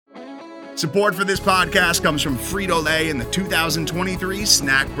Support for this podcast comes from Frito-Lay and the 2023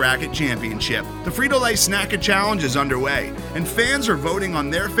 Snack Bracket Championship. The Frito-Lay Snack-It Challenge is underway, and fans are voting on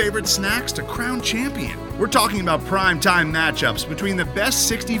their favorite snacks to crown champion. We're talking about prime-time matchups between the best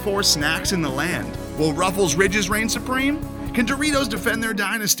 64 snacks in the land. Will Ruffles Ridges reign supreme? Can Doritos defend their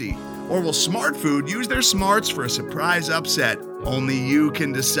dynasty? Or will Smart Food use their smarts for a surprise upset? Only you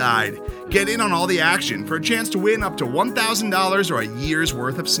can decide. Get in on all the action for a chance to win up to $1,000 or a year's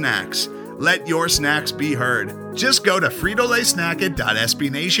worth of snacks. Let your snacks be heard. Just go to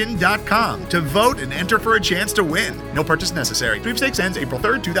fritolaysnacket.sbnation.com to vote and enter for a chance to win. No purchase necessary. Sweepstakes ends April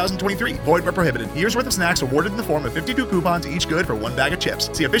 3rd, 2023. Void where prohibited. Year's worth of snacks awarded in the form of 52 coupons, each good for one bag of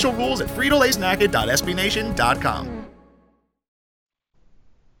chips. See official rules at fritolaysnacket.sbnation.com.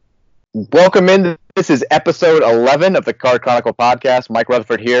 Welcome in. This is episode 11 of the Card Chronicle podcast. Mike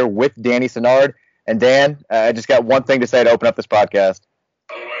Rutherford here with Danny Sennard. And Dan, I just got one thing to say to open up this podcast.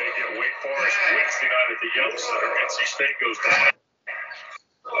 By the way to get Wake Forest Wednesday night at the Young Center. NC State goes down.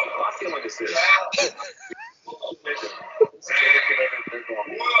 My feeling is this.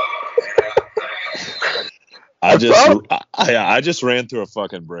 I just ran through a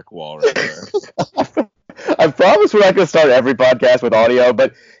fucking brick wall right there. I promise we're not going to start every podcast with audio,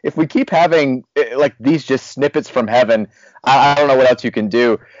 but if we keep having like these just snippets from heaven, I don't know what else you can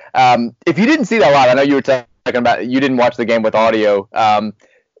do. If you didn't see that live, I know you were talking about you didn't watch the game with audio.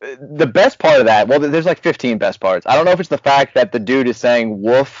 The best part of that, well, there's like 15 best parts. I don't know if it's the fact that the dude is saying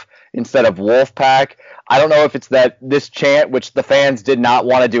Woof instead of Wolf Pack. I don't know if it's that this chant, which the fans did not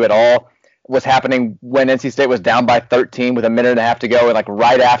want to do at all, was happening when NC State was down by 13 with a minute and a half to go, and like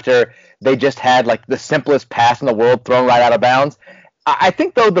right after they just had like the simplest pass in the world thrown right out of bounds. I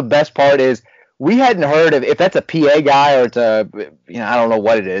think though the best part is we hadn't heard if that's a PA guy or it's a, I don't know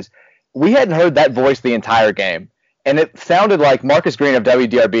what it is. We hadn't heard that voice the entire game. And it sounded like Marcus Green of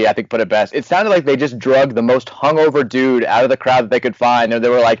WDRB, I think, put it best. It sounded like they just drugged the most hungover dude out of the crowd that they could find. And they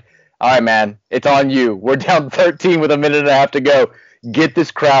were like, all right, man, it's on you. We're down 13 with a minute and a half to go. Get this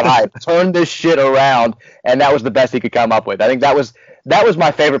crowd hype. Turn this shit around. And that was the best he could come up with. I think that was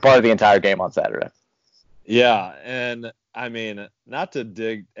my favorite part of the entire game on Saturday. Yeah, and I mean, not to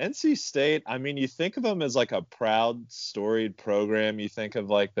dig NC State, I mean, you think of them as like a proud, storied program. You think of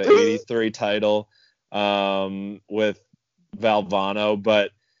like the 83 title with Valvano,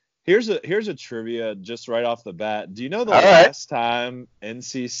 but here's a trivia just right off the bat. Do you know the last time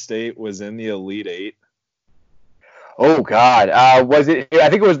NC State was in the Elite Eight? Oh God, was it? I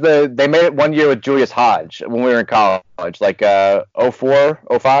think it was they made it one year with Julius Hodge when we were in college, like 04,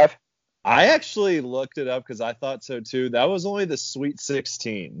 05. I actually looked it up because I thought so too. That was only the Sweet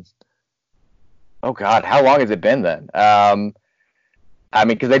 16. Oh God, how long has it been then? I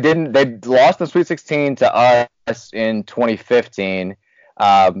mean, because they lost the Sweet 16 to us in 2015.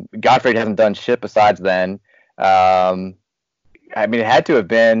 Gottfried hasn't done shit besides then. I mean, it had to have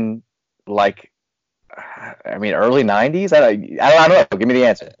been like, early 90s. I don't know. Give me the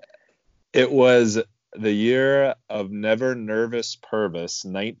answer. It was the year of Never Nervous Purvis,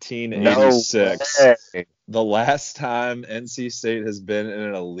 1986. No way. The last time NC State has been in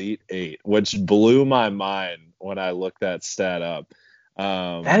an Elite Eight, which blew my mind when I looked that stat up.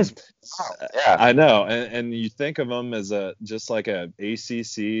 That is, yeah. I know, and you think of them as just like a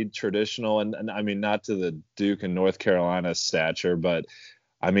ACC traditional, and I mean not to the Duke and North Carolina stature, but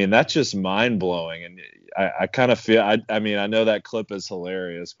I mean that's just mind blowing, and I kind of feel I mean I know that clip is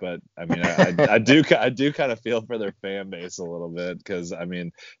hilarious, but I mean I do kind of feel for their fan base a little bit because I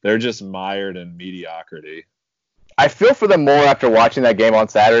mean they're just mired in mediocrity. I feel for them more after watching that game on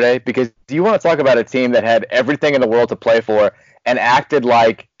Saturday because you want to talk about a team that had everything in the world to play for and acted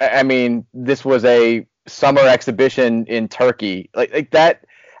like, I mean, this was a summer exhibition in Turkey. Like that.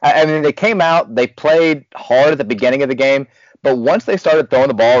 I mean, they came out, they played hard at the beginning of the game, but once they started throwing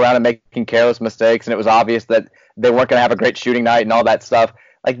the ball around and making careless mistakes, and it was obvious that they weren't going to have a great shooting night and all that stuff,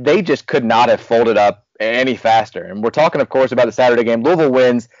 like they just could not have folded up any faster. And we're talking, of course, about the Saturday game. Louisville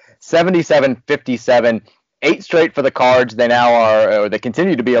wins 77-57. 8 straight for the Cards. They now are, or they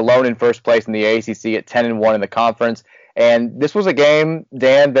continue to be alone in first place in the ACC at 10-1 in the conference. And this was a game,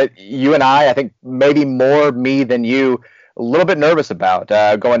 Dan, that you and I think maybe more me than you, a little bit nervous about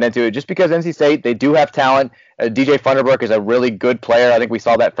going into it. Just because NC State, they do have talent. DJ Funderburk is a really good player. I think we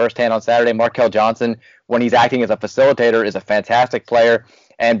saw that firsthand on Saturday. Markel Johnson, when he's acting as a facilitator, is a fantastic player.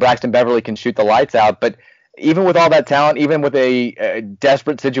 And Braxton Beverly can shoot the lights out. But even with all that talent, even with a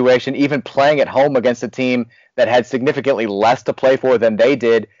desperate situation, even playing at home against a team that had significantly less to play for than they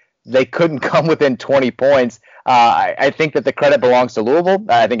did, they couldn't come within 20 points. I think that the credit belongs to Louisville.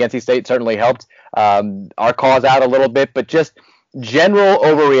 I think NC State certainly helped our cause out a little bit, but just general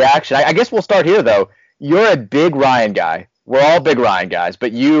overreaction. I guess we'll start here, though. You're a big Ryan guy. We're all big Ryan guys,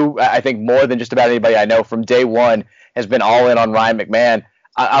 but you, I think more than just about anybody I know from day one, has been all in on Ryan McMahon.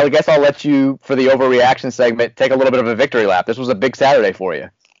 I guess I'll let you, for the overreaction segment, take a little bit of a victory lap. This was a big Saturday for you.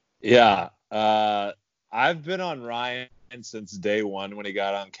 Yeah. I've been on Ryan since day one when he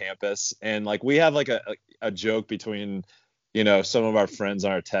got on campus. And like, we have like a joke between, some of our friends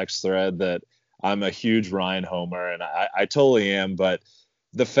on our text thread that I'm a huge Ryan homer, and I totally am. But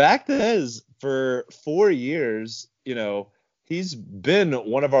the fact is, for 4 years, he's been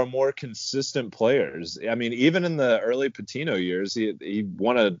one of our more consistent players. I mean, even in the early Patino years, he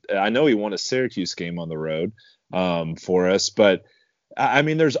won a Syracuse game on the road for us. But I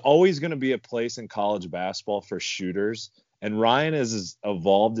mean, there's always going to be a place in college basketball for shooters. And Ryan has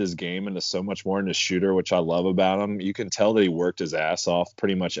evolved his game into so much more into shooter, which I love about him. You can tell that he worked his ass off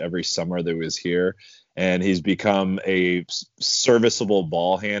pretty much every summer that he was here. And he's become a serviceable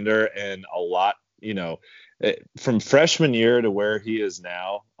ball handler, and a lot, from freshman year to where he is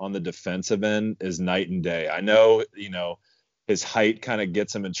now on the defensive end is night and day. I know, his height kind of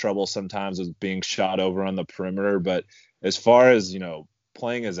gets him in trouble sometimes with being shot over on the perimeter, but as far as,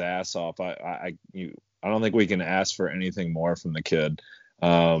 playing his ass off, I don't think we can ask for anything more from the kid.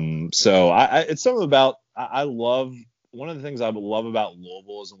 So it's something about, I love, one of the things I love about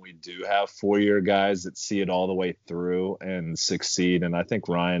Louisville is when we do have 4-year guys that see it all the way through and succeed. And I think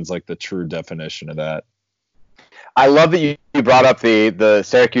Ryan's like the true definition of that. I love that you brought up the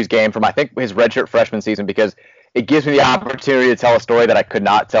Syracuse game from, I think, his redshirt freshman season, because it gives me the opportunity to tell a story that I could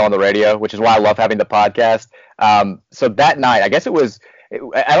not tell on the radio, which is why I love having the podcast. So that night, I guess I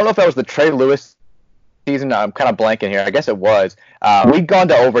don't know if that was the Trey Lewis season. I'm kind of blanking here. I guess it was. We'd gone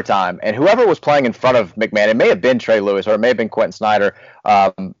to overtime, and whoever was playing in front of McMahon, it may have been Trey Lewis or it may have been Quentin Snyder,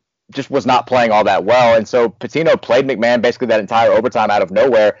 just was not playing all that well. And so Patino played McMahon basically that entire overtime out of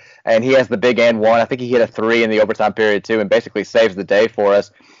nowhere, and he has the big and one. I think he hit a 3 in the overtime period too, and basically saves the day for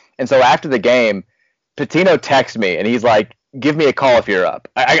us. And so after the game, Patino texts me, and he's like, "Give me a call if you're up."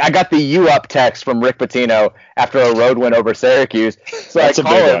 I got the "you up" text from Rick Patino after a road win over Syracuse. So That's I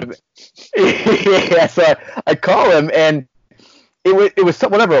call him. Yeah, so I call him, and it was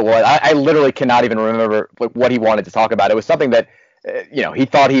whatever it was. I literally cannot even remember what he wanted to talk about. It was something that he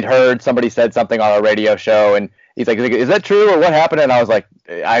thought he'd heard. Somebody said something on a radio show, and he's like, "Is that true, or what happened?" And I was like,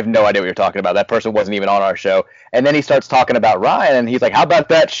 "I have no idea what you're talking about. That person wasn't even on our show." And then he starts talking about Ryan, and he's like, "How about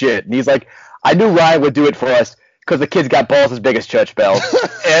that shit?" And he's like, "I knew Ryan would do it for us because the kid's got balls as big as church bells."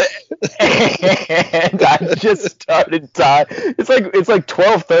 and I just started dying. It's like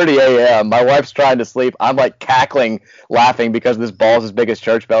 12:30 a.m. My wife's trying to sleep. I'm like cackling, laughing because of this balls as big as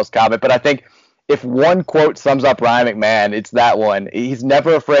church bells comment. But I think if one quote sums up Ryan McMahon, it's that one. He's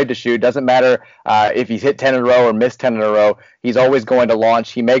never afraid to shoot. Doesn't matter if he's hit 10 in a row or missed 10 in a row. He's always going to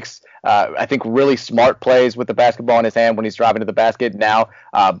launch. He makes, I think, really smart plays with the basketball in his hand when he's driving to the basket now,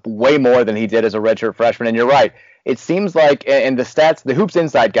 way more than he did as a redshirt freshman. And you're right. It seems like, and the stats, the Hoops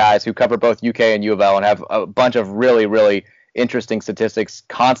Inside guys who cover both UK and U of L and have a bunch of really, really interesting statistics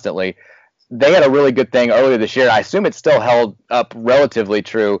constantly, they had a really good thing earlier this year. I assume it's still held up relatively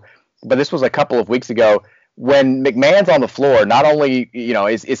true, but this was a couple of weeks ago when McMahon's on the floor. Not only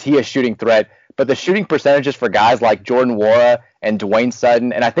is he a shooting threat, but the shooting percentages for guys like Jordan Nwora and Dwayne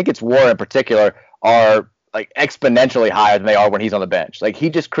Sutton, and I think it's Nwora in particular, are like exponentially higher than they are when he's on the bench. Like, he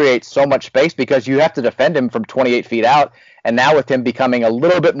just creates so much space because you have to defend him from 28 feet out. And now with him becoming a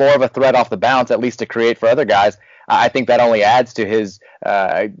little bit more of a threat off the bounce, at least to create for other guys, I think that only adds to his,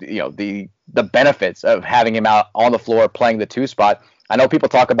 the benefits of having him out on the floor playing the 2 spot. I know people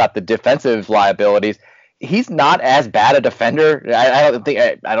talk about the defensive liabilities. He's not as bad a defender. I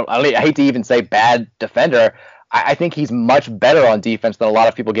hate to even say bad defender. I think he's much better on defense than a lot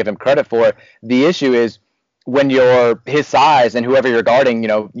of people give him credit for. The issue is when you're his size and whoever you're guarding,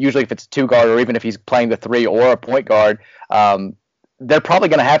 usually if it's a 2 guard or even if he's playing the 3 or a point guard, they're probably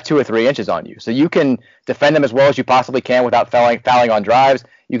going to have 2 or 3 inches on you. So you can defend them as well as you possibly can without fouling on drives.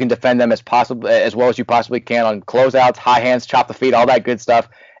 You can defend them as well as you possibly can on closeouts, high hands, chop the feet, all that good stuff.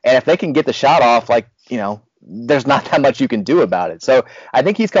 And if they can get the shot off, there's not that much you can do about it. So I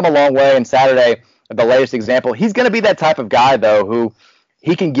think he's come a long way. And Saturday, the latest example, he's going to be that type of guy, though, who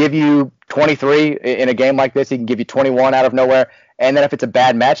he can give you 23 in a game like this. He can give you 21 out of nowhere. And then if it's a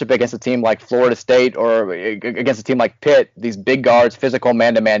bad matchup against a team like Florida State or against a team like Pitt, these big guards, physical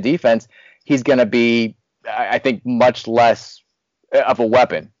man-to-man defense, he's going to be, I think, much less of a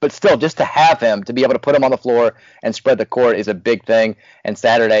weapon. But still, just to have him, to be able to put him on the floor and spread the court is a big thing. And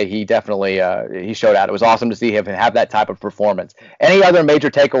Saturday, he definitely he showed out. It was awesome to see him have that type of performance. Any other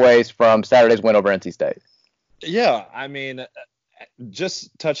major takeaways from Saturday's win over NC State? Yeah, I mean,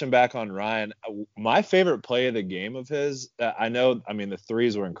 just touching back on Ryan, my favorite play of the game of his, I know, I mean, the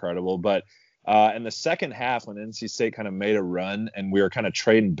threes were incredible, but in the second half when NC State kind of made a run and we were kind of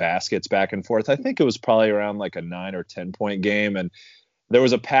trading baskets back and forth, I think it was probably around like a 9 or 10 point game. And there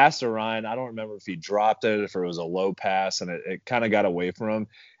was a pass to Ryan. I don't remember if he dropped it, if it was a low pass, and it kind of got away from him.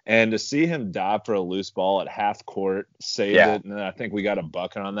 And to see him dive for a loose ball at half court, saved it, and then I think we got a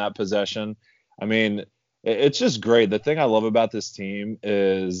bucket on that possession. I mean, it's just great. The thing I love about this team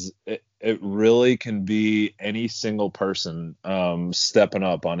is it really can be any single person stepping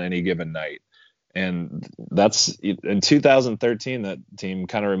up on any given night. And that's in 2013, that team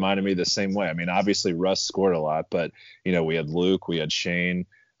kind of reminded me the same way. I mean, obviously Russ scored a lot, but, you know, we had Luke, we had Shane.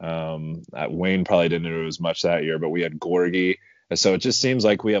 Wayne probably didn't do as much that year, but we had Gorgie. So it just seems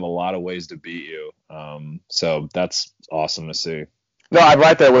like we have a lot of ways to beat you. So that's awesome to see. No, I'm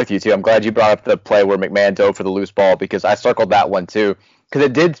right there with you, too. I'm glad you brought up the play where McMahon dove for the loose ball because I circled that one, too, because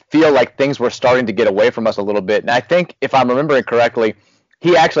it did feel like things were starting to get away from us a little bit. And I think, if I'm remembering correctly,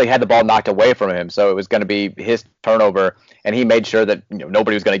 he actually had the ball knocked away from him, so it was going to be his turnover, and he made sure that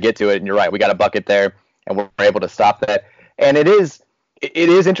nobody was going to get to it. And you're right, we got a bucket there, and we're able to stop that. And it is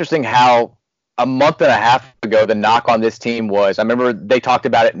interesting how a month and a half ago the knock on this team was. I remember they talked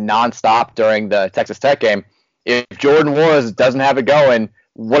about it nonstop during the Texas Tech game. If Jordan Morris doesn't have it going,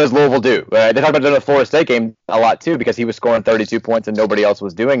 what does Louisville do? They talked about it in the Florida State game a lot too because he was scoring 32 points and nobody else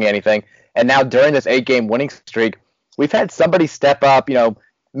was doing anything. And now during this 8-game winning streak, we've had somebody step up,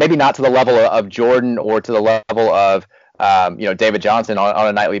 maybe not to the level of Jordan or to the level of, David Johnson on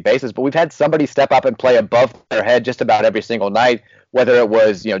a nightly basis, but we've had somebody step up and play above their head just about every single night, whether it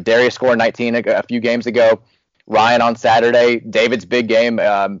was, Darius scoring 19 a few games ago, Ryan on Saturday, David's big game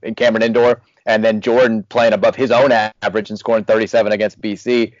in Cameron Indoor, and then Jordan playing above his own average and scoring 37 against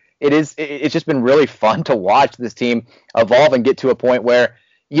BC. It's just been really fun to watch this team evolve and get to a point where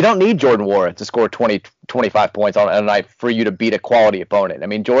you don't need Jordan Warren to score 20, 25 points on a night for you to beat a quality opponent. I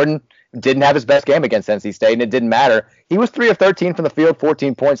mean, Jordan didn't have his best game against NC State, and it didn't matter. He was 3 of 13 from the field,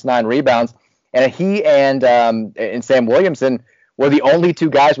 14 points, 9 rebounds, and he and Sam Williamson were the only two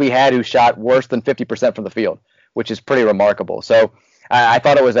guys we had who shot worse than 50% from the field, which is pretty remarkable. So I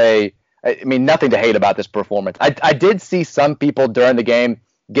thought it was nothing to hate about this performance. I did see some people during the game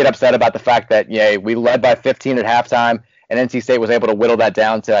get upset about the fact that, we led by 15 at halftime, and NC State was able to whittle that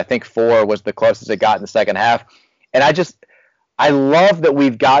down to, I think, 4 was the closest it got in the second half. And I love that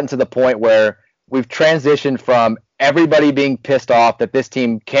we've gotten to the point where we've transitioned from everybody being pissed off that this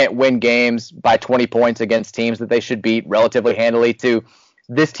team can't win games by 20 points against teams that they should beat relatively handily to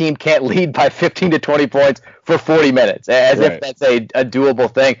this team can't lead by 15 to 20 points for 40 minutes, as if that's a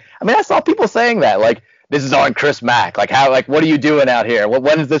doable thing. I mean, I saw people saying that, like, this is on Chris Mack. Like, what are you doing out here?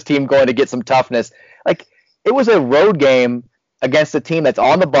 When is this team going to get some toughness? Like, it was a road game against a team that's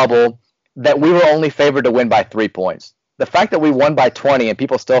on the bubble that we were only favored to win by 3 points. The fact that we won by 20 and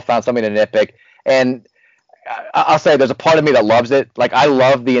people still found something to nitpick, and I'll say there's a part of me that loves it. Like, I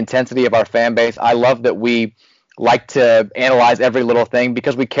love the intensity of our fan base. I love that we like to analyze every little thing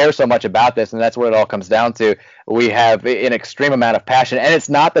because we care so much about this, and that's what it all comes down to. We have an extreme amount of passion, and it's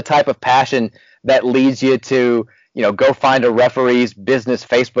not the type of passion that leads you to go find a referee's business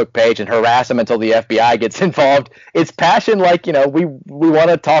Facebook page and harass him until the FBI gets involved. It's passion like, we want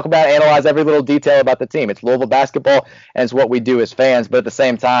to talk about, analyze every little detail about the team. It's Louisville basketball, and it's what we do as fans. But at the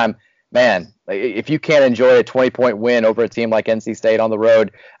same time, man, if you can't enjoy a 20-point win over a team like NC State on the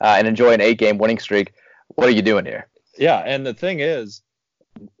road and enjoy an 8-game winning streak, what are you doing here? Yeah, and the thing is,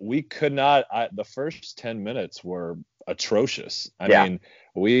 we could not the first 10 minutes were atrocious. I mean,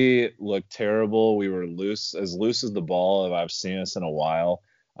 we looked terrible. We were loose as the ball as I've seen us in a while.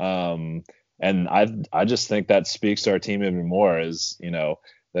 And I just think that speaks to our team even more is,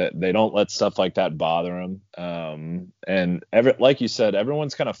 that they don't let stuff like that bother them. And like you said,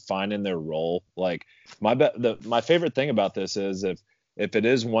 everyone's kind of finding their role. Like my favorite thing about this is if it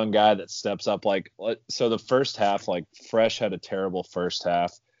is one guy that steps up, so the first half, like Fresh had a terrible first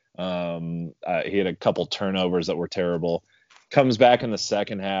half. He had a couple turnovers that were terrible. Comes back in the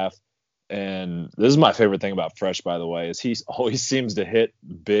second half, and this is my favorite thing about Fresh, by the way, is he always seems to hit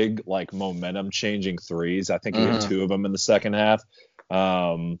big, like momentum changing threes. I think he hit 2 of them in the second half.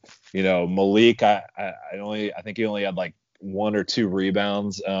 Malik, I think he only had like 1 or 2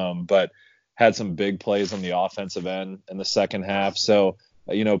 rebounds, but had some big plays on the offensive end in the second half. So,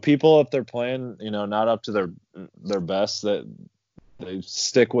 people, if they're playing, not up to their best, that they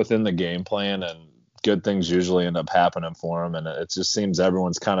stick within the game plan, and good things usually end up happening for them. And it just seems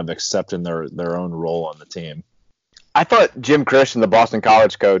everyone's kind of accepting their own role on the team. I thought Jim Christian, the Boston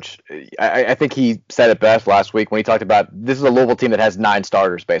College coach, I think he said it best last week when he talked about this is a Louisville team that has 9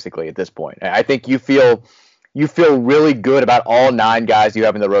 starters basically at this point. I think you feel really good about all 9 guys you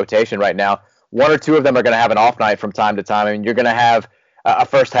have in the rotation right now. 1 or 2 of them are going to have an off night from time to time. I mean, you're going to have a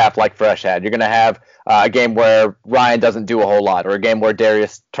first half like Fresh had. You're going to have a game where Ryan doesn't do a whole lot, or a game where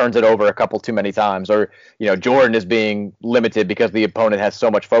Darius turns it over a couple too many times, or Jordan is being limited because the opponent has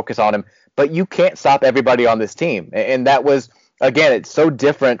so much focus on him. But you can't stop everybody on this team, and that was, again, it's so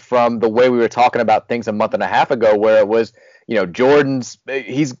different from the way we were talking about things a month and a half ago, where it was, Jordan's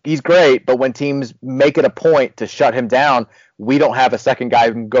he's great, but when teams make it a point to shut him down, we don't have a second guy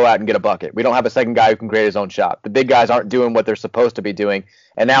who can go out and get a bucket. We don't have a second guy who can create his own shot. The big guys aren't doing what they're supposed to be doing,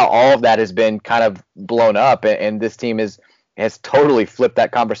 and now all of that has been kind of blown up, and this team has totally flipped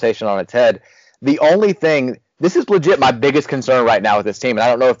that conversation on its head. The only thing, this is legit my biggest concern right now with this team, and I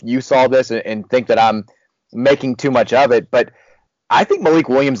don't know if you saw this and think that I'm making too much of it, but I think Malik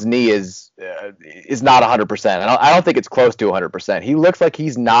Williams' knee is not 100%. I don't think it's close to 100%. He looks like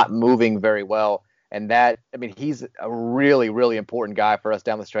he's not moving very well. And he's a really, really important guy for us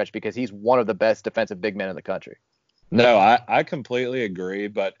down the stretch because he's one of the best defensive big men in the country. No, I completely agree.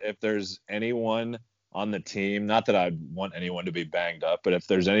 But if there's anyone on the team, not that I want anyone to be banged up, but if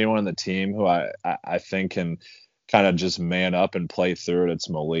there's anyone on the team who I think can kind of just man up and play through it, it's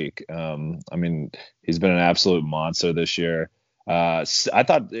Malik. He's been an absolute monster this year. I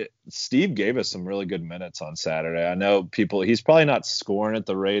thought Steve gave us some really good minutes on Saturday. I know he's probably not scoring at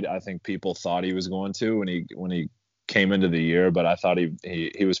the rate I think people thought he was going to when he came into the year, but I thought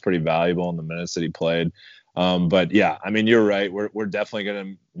he was pretty valuable in the minutes that he played. But yeah, you're right. We're definitely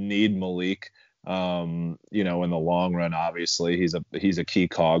going to need Malik. In the long run, obviously he's a key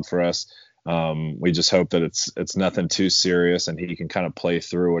cog for us. We just hope that it's nothing too serious and he can kind of play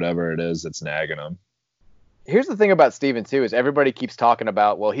through whatever it is that's nagging him. Here's the thing about Steven, too, is everybody keeps talking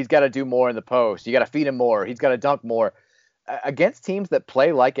about, well, he's got to do more in the post. You got to feed him more. He's got to dunk more. Against teams that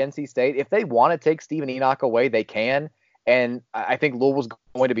play like NC State, if they want to take Steven Enoch away, they can. And I think Louisville's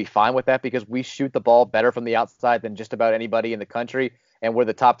going to be fine with that because we shoot the ball better from the outside than just about anybody in the country. And we're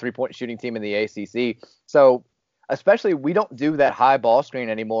the top 3-point shooting team in the ACC. So especially we don't do that high ball screen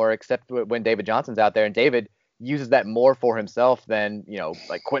anymore except when David Johnson's out there. And David uses that more for himself than,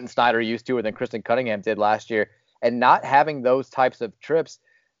 like Quentin Snyder used to or than Kristen Cunningham did last year. And not having those types of trips,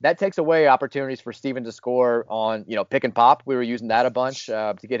 that takes away opportunities for Steven to score on, pick and pop. We were using that a bunch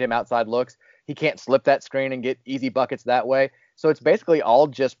to get him outside looks. He can't slip that screen and get easy buckets that way. So it's basically all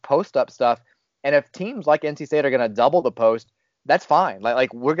just post up stuff. And if teams like NC State are going to double the post, that's fine.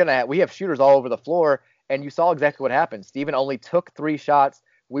 Like we have shooters all over the floor, and you saw exactly what happened. Steven only took 3 shots.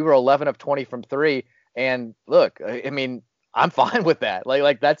 We were 11 of 20 from 3. And look, I'm fine with that.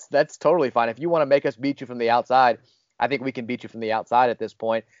 Like that's totally fine. If you want to make us beat you from the outside, I think we can beat you from the outside at this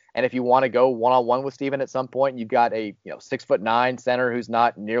point. And if you want to go one-on-one with Steven at some point, you've got a 6'9" center who's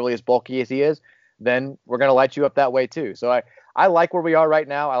not nearly as bulky as he is, then we're going to light you up that way too. So I like where we are right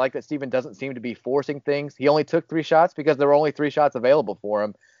now. I like that Steven doesn't seem to be forcing things. He only took 3 shots because there were only 3 shots available for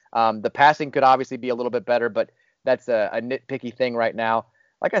him. The passing could obviously be a little bit better, but that's a nitpicky thing right now.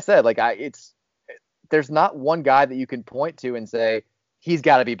 Like I said, there's not one guy that you can point to and say, he's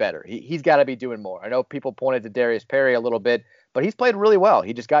got to be better. He's got to be doing more. I know people pointed to Darius Perry a little bit, but he's played really well.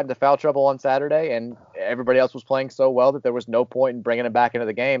 He just got into foul trouble on Saturday, and everybody else was playing so well that there was no point in bringing him back into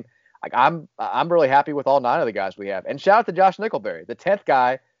the game. Like I'm really happy with all 9 of the guys we have. And shout out to Josh Nickelberry, the 10th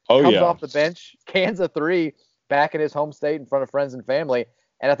guy, comes off the bench, cans a 3 back in his home state in front of friends and family.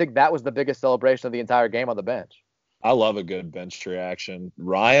 And I think that was the biggest celebration of the entire game on the bench. I love a good bench reaction.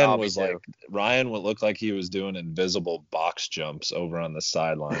 Ryan would look like he was doing invisible box jumps over on the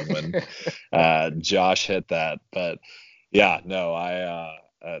sideline when Josh hit that. But yeah, no,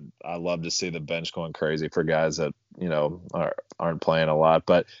 I love to see the bench going crazy for guys that aren't playing a lot.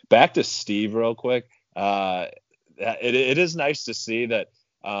 But back to Steve real quick. It is nice to see that.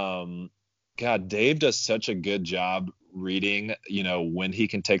 God, Dave does such a good job reading, when he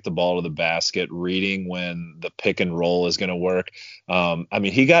can take the ball to the basket, reading when the pick and roll is going to work.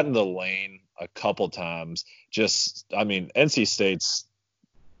 He got in the lane a couple times. NC State's,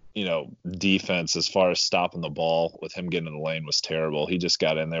 defense as far as stopping the ball with him getting in the lane was terrible. He just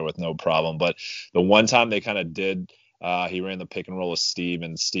got in there with no problem. But the one time they kind of did, he ran the pick and roll with Steve,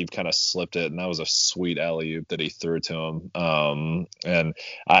 and Steve kind of slipped it, and that was a sweet alley-oop that he threw to him.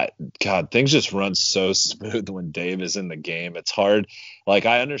 Things just run so smooth when Dave is in the game. It's hard. Like,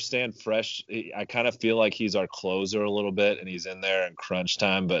 I understand Fresh. I kind of feel like he's our closer a little bit, and he's in there in crunch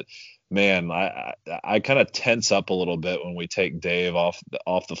time. But man, I kind of tense up a little bit when we take Dave off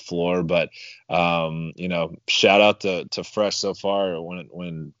the floor, but shout out to Fresh so far.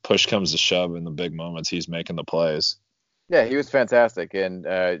 When push comes to shove in the big moments, he's making the plays. Yeah, he was fantastic, and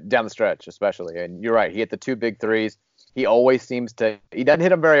down the stretch especially. And you're right, he hit the 2 big threes. He always seems to. He doesn't hit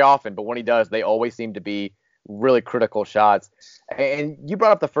them very often, but when he does, they always seem to be really critical shots. And you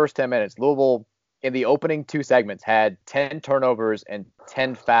brought up the first 10 minutes. Louisville, in the opening 2 segments, had 10 turnovers and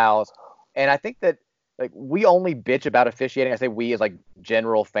 10 fouls. And I think that we only bitch about officiating. I say we as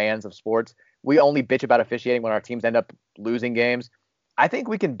general fans of sports. We only bitch about officiating when our teams end up losing games. I think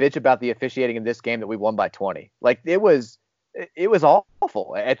we can bitch about the officiating in this game that we won by 20. It was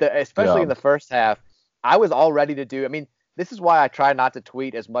awful especially in the first half. I was all ready to do. I mean, this is why I try not to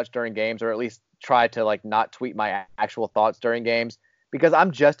tweet as much during games, or at least try to not tweet my actual thoughts during games, because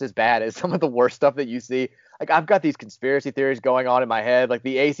I'm just as bad as some of the worst stuff that you see. I've got these conspiracy theories going on in my head.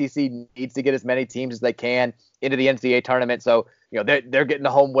 The ACC needs to get as many teams as they can into the NCAA tournament. So, they're getting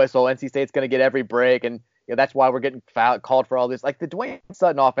the home whistle. NC State's going to get every break. And that's why we're getting called for all this. The Dwayne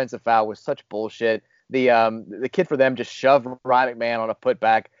Sutton offensive foul was such bullshit. The kid for them just shoved Ryan McMahon on a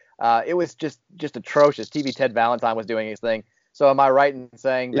putback. It was just atrocious. TV Ted Valentine was doing his thing. So am I right in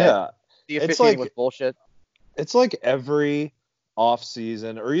saying that the officiating was bullshit? It's like every off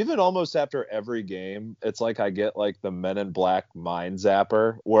season, or even almost after every game, it's I get the Men in Black mind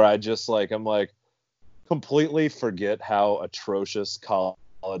zapper, where I just I'm completely forget how atrocious college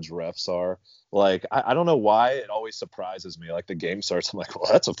refs are. I don't know why it always surprises me. The game starts, I'm well,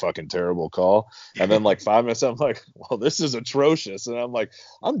 that's a fucking terrible call. And then 5 minutes, I'm well, this is atrocious. And I'm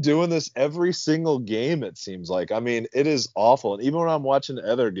I'm doing this every single game, it seems I mean, it is awful. And even when I'm watching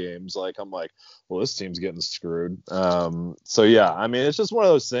other games, I'm well, this team's getting screwed. So yeah, I mean, it's just one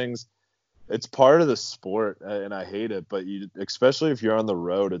of those things. It's part of the sport, and I hate it. But especially if you're on the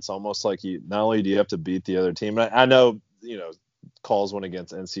road, it's almost you not only do you have to beat the other team. I know, calls went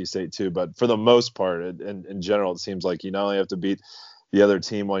against NC State too, but for the most part, in general, it seems you not only have to beat the other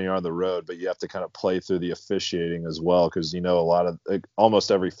team when you're on the road, but you have to kind of play through the officiating as well, because a lot of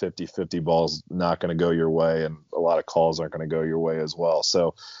almost every 50-50 ball is not going to go your way, and a lot of calls aren't going to go your way as well.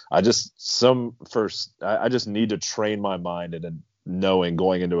 So I just need to train my mind and knowing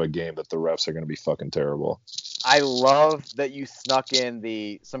going into a game that the refs are going to be fucking terrible. I love that you snuck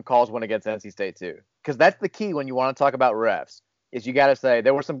in some calls went against NC State too, because that's the key when you want to talk about refs. Is you got to say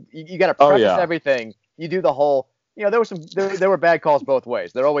there were some. You got to preface everything. You do the whole. There were bad calls both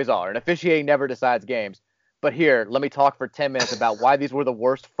ways. There always are, and officiating never decides games. But here, let me talk for 10 minutes about why these were the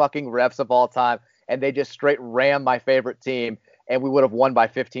worst fucking refs of all time, and they just straight ram my favorite team, and we would have won by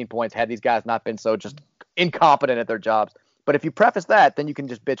 15 points had these guys not been so just incompetent at their jobs. But if you preface that, then you can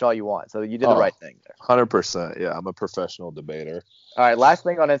just bitch all you want. So you did the right thing there. 100%. Yeah, I'm a professional debater. All right, last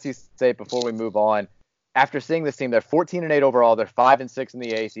thing on NC State before we move on. After seeing this team, they're 14-8 overall. They're 5-6 in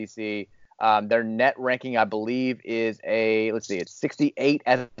the ACC. Their net ranking, I believe, is it's 68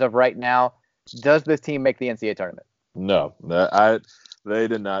 as of right now. Does this team make the NCAA tournament? No, they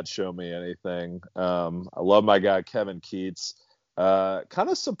did not show me anything. I love my guy Kevin Keats. Kind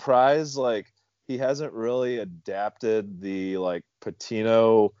of surprised, he hasn't really adapted the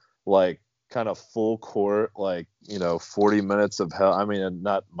Patino kind of full court 40 minutes of hell. I mean,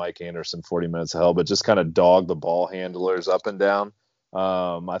 not Mike Anderson 40 minutes of hell, but just kind of dog the ball handlers up and down.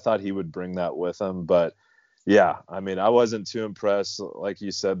 I thought he would bring that with him, but yeah, I mean, I wasn't too impressed. Like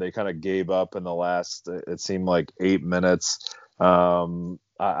you said, they kind of gave up in the last, it seemed 8 minutes.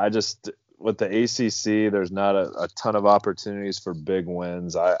 I just, with the ACC, there's not a ton of opportunities for big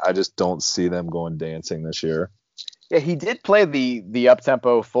wins. I just don't see them going dancing this year. Yeah, he did play the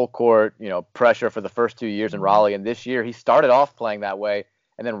up-tempo, full-court, pressure for the first 2 years in Raleigh, and this year he started off playing that way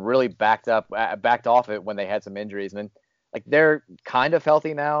and then really backed off it when they had some injuries. And then, they're kind of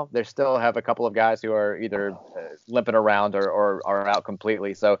healthy now. They still have a couple of guys who are either limping around or are out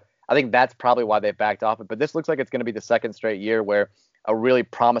completely. So I think that's probably why they backed off it. But this looks like it's going to be the second straight year where a really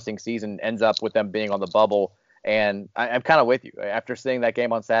promising season ends up with them being on the bubble. And I'm kind of with you. After seeing that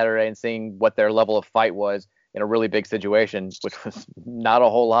game on Saturday and seeing what their level of fight was in a really big situation, which was not a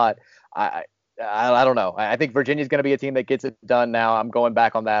whole lot, I don't know. I think Virginia's going to be a team that gets it done now. I'm going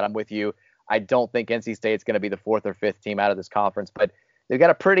back on that. I'm with you. I don't think NC State's going to be the 4th or 5th team out of this conference, but they've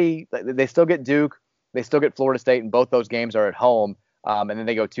got they still get Duke, they still get Florida State, and both those games are at home. And then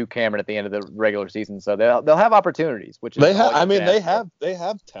they go to Cameron at the end of the regular season, so they'll have opportunities. Which is they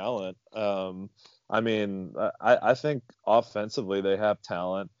have talent. I think offensively they have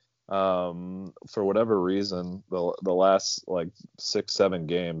talent. For whatever reason, the last 6-7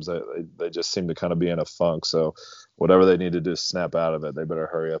 games, they just seem to kind of be in a funk. So whatever they need to do to snap out of it, they better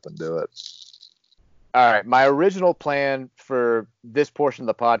hurry up and do it. All right, my original plan for this portion of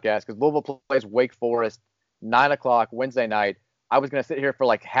the podcast, because Louisville plays Wake Forest 9 o'clock Wednesday night, I was going to sit here for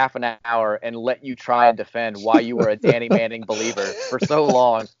like half an hour and let you try and defend why you were a Danny Manning believer for so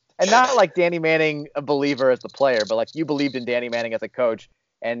long. And not like Danny Manning a believer as the player, but like you believed in Danny Manning as a coach,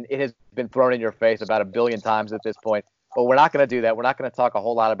 and it has been thrown in your face about 1 billion times at this point. But we're not going to do that. We're not going to talk a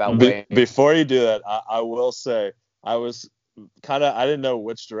whole lot about Wake. Before you do that, I will say I was I didn't know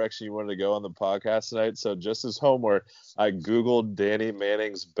which direction you wanted to go on the podcast tonight. So just as homework, I Googled Danny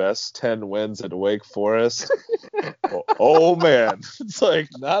Manning's best 10 wins at Wake Forest. Oh man, it's like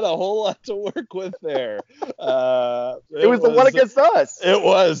not a whole lot to work with there. It was the one against us. It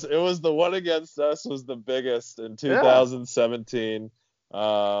was the one against us was the biggest in 2017.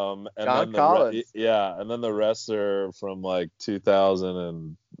 And John then Collins. And then the rest are from like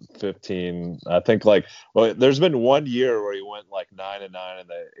 2015. I think there's been 1 year where he went like 9-9 in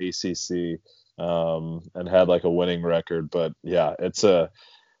the ACC, and had like a winning record. But yeah, it's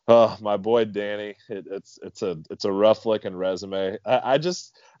my boy Danny. It's a rough looking resume. I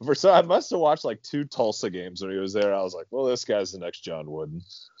must have watched like 2 Tulsa games when he was there. I was like, well, this guy's the next John Wooden.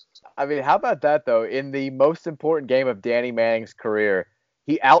 I mean, how about that though? In the most important game of Danny Manning's career,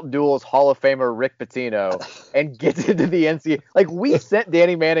 he outduels Hall of Famer Rick Pitino and gets into the NCAA. Like, we sent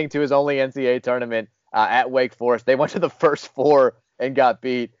Danny Manning to his only NCAA tournament at Wake Forest. They went to the first 4 and got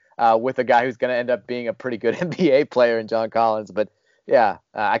beat with a guy who's going to end up being a pretty good NBA player in John Collins. But, yeah,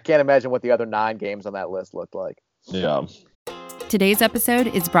 I can't imagine what the other 9 games on that list looked like. Yeah. Today's episode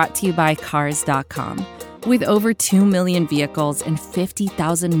is brought to you by Cars.com. With over 2 million vehicles and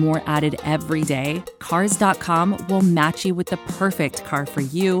 50,000 more added every day, Cars.com will match you with the perfect car for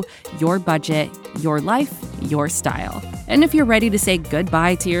you, your budget, your life, your style. And if you're ready to say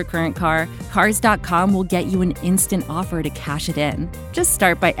goodbye to your current car, Cars.com will get you an instant offer to cash it in. Just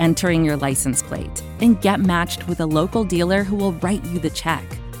start by entering your license plate and get matched with a local dealer who will write you the check.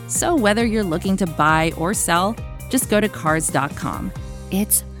 So whether you're looking to buy or sell, just go to Cars.com.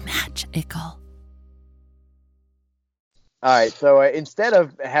 It's magical. All right, so instead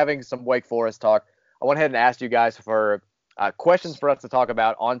of having some Wake Forest talk, I went ahead and asked you guys for questions for us to talk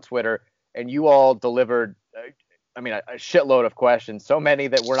about on Twitter, and you all delivered, a shitload of questions, so many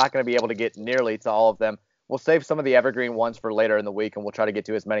that we're not going to be able to get nearly to all of them. We'll save some of the evergreen ones for later in the week, and we'll try to get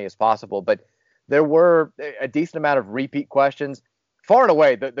to as many as possible. But there were a decent amount of repeat questions. Far and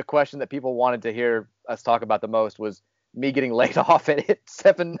away, the question that people wanted to hear us talk about the most was me getting laid off at Hit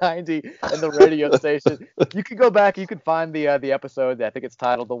 790 and the radio station. You could go back, you could find the episode. I think it's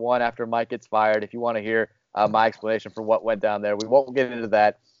titled "The One After Mike Gets Fired." If you want to hear my explanation for what went down there, we won't get into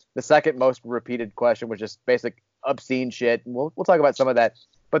that. The second most repeated question was just basic obscene shit. And we'll talk about some of that.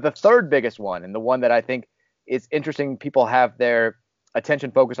 But the third biggest one, and the one that I think is interesting, people have their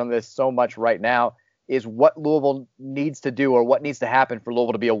attention focused on this so much right now, is what Louisville needs to do or what needs to happen for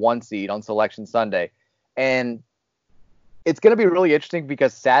Louisville to be a 1 seed on Selection Sunday. And it's going to be really interesting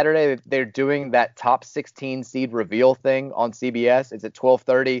because Saturday they're doing that top 16 seed reveal thing on CBS. It's at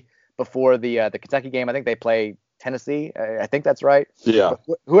 12:30 before the Kentucky game. I think they play Tennessee. I think that's right. Yeah.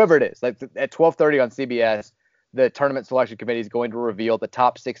 Whoever it is, like at 12:30 on CBS, the tournament selection committee is going to reveal the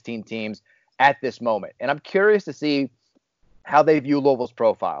top 16 teams at this moment. And I'm curious to see how they view Louisville's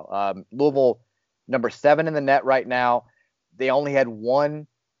profile. Louisville, number 7 in the net right now. They only had one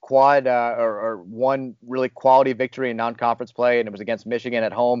quad or one really quality victory in non-conference play, and it was against Michigan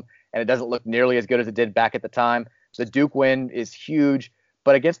at home, and it doesn't look nearly as good as it did back at the time. The Duke win is huge,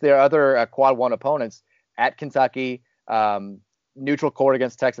 but against their other quad 1 opponents, at Kentucky, neutral court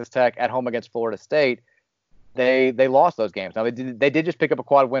against Texas Tech, at home against Florida State, they lost those games. Now, they did just pick up a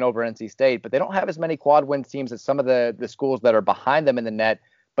quad win over NC State, but they don't have as many quad win teams as some of the schools that are behind them in the net,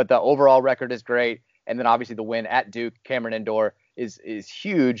 but the overall record is great. And then obviously the win at Duke, Cameron Indoor, is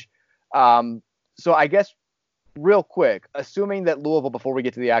huge. So I guess real quick, assuming that Louisville, before we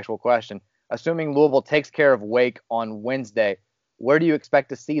get to the actual question, assuming Louisville takes care of Wake on Wednesday, where do you expect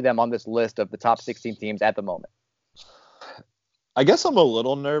to see them on this list of the top 16 teams at the moment? I guess I'm a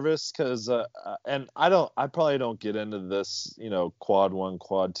little nervous because, and I probably don't get into this, quad 1,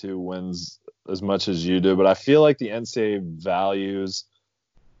 quad 2 wins as much as you do, but I feel like the NCAA values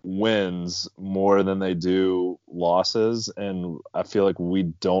wins more than they do losses, and I feel like we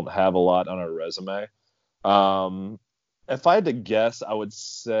don't have a lot on our resume. If I had to guess, I would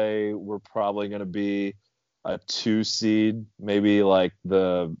say we're probably going to be a 2 seed, maybe like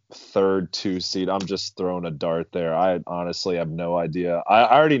the 3rd 2 seed. I'm just throwing a dart there. I honestly have no idea.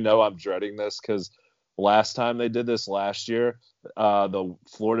 I already know I'm dreading this because last time they did this last year, the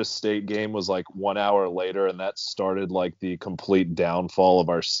Florida State game was like 1 hour later, and that started like the complete downfall of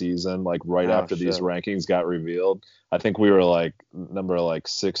our season. Like right after these rankings got revealed, I think we were like number like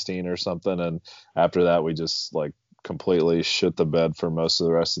 16 or something, and after that we just like completely shit the bed for most of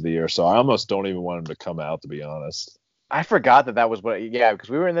the rest of the year. So I almost don't even want him to come out, to be honest. I forgot that was what. Yeah, because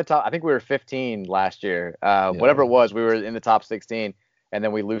we were in the top. I think we were 15 last year. Whatever it was, we were in the top 16, and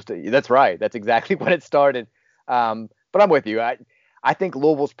then we lose to. That's right. That's exactly when it started. But I'm with you. I think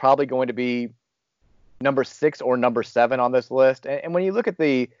Louisville's probably going to be number 6 or number 7 on this list. And when you look at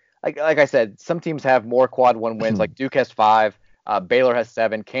the like I said, some teams have more quad 1 wins. Like Duke has 5, Baylor has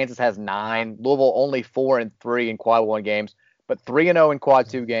 7, Kansas has 9, Louisville only 4-3 in quad 1 games, but 3-0 in quad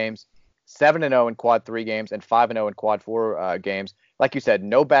 2 games, 7-0 in quad 3 games, and 5-0 in quad 4 games. Like you said,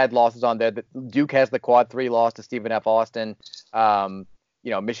 no bad losses on there. Duke has the quad 3 loss to Stephen F. Austin.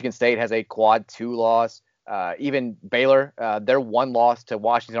 Michigan State has a quad 2 loss. Even Baylor, their 1 loss to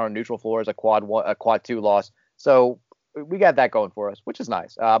Washington on neutral floor is a quad 2 loss. So we got that going for us, which is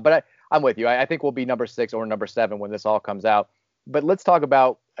nice. But I'm with you. I think we'll be number 6 or number 7 when this all comes out. But let's talk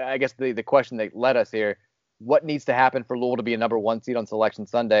about, I guess, the question that led us here. What needs to happen for Louisville to be a number 1 seed on Selection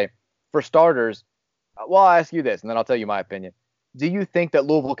Sunday? For starters, well, I'll ask you this, and then I'll tell you my opinion. Do you think that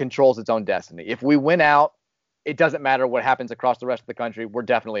Louisville controls its own destiny? If we win out, it doesn't matter what happens across the rest of the country. We're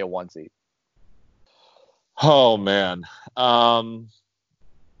definitely a 1 seed. Oh, man.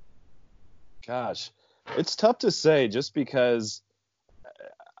 Gosh, it's tough to say just because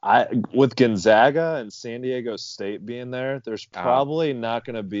with Gonzaga and San Diego State being there, there's probably not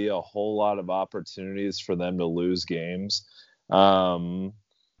going to be a whole lot of opportunities for them to lose games.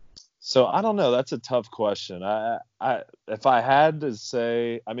 So I don't know. That's a tough question. If I had to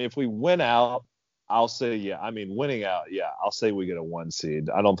say, I mean, if we win out, I'll say, yeah. I mean, winning out, yeah, I'll say we get a 1 seed.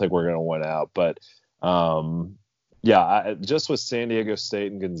 I don't think we're going to win out, but just with San Diego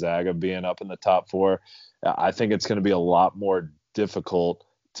State and Gonzaga being up in the top 4, I think it's going to be a lot more difficult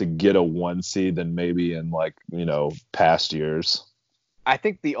to get a 1 seed than maybe in past years. I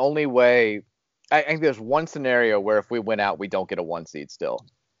think the only way, I think there's one scenario where if we win out, we don't get a 1 seed still.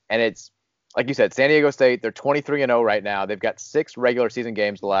 And it's, like you said, San Diego State, they're 23-0 right now. They've got 6 regular season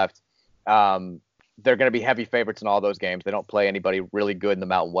games left. They're going to be heavy favorites in all those games. They don't play anybody really good in the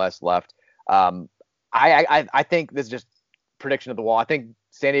Mountain West left. I think this is just prediction of the wall. I think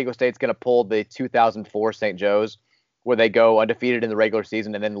San Diego State's going to pull the 2004 St. Joe's, where they go undefeated in the regular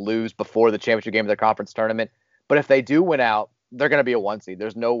season and then lose before the championship game of the conference tournament. But if they do win out, they're going to be a 1 seed.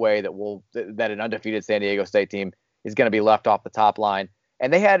 There's no way that an undefeated San Diego State team is going to be left off the top line.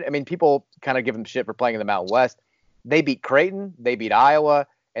 And people kind of give them shit for playing in the Mountain West. They beat Creighton, they beat Iowa,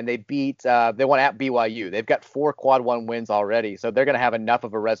 and they won at BYU. They've got 4 quad 1 wins already. So they're going to have enough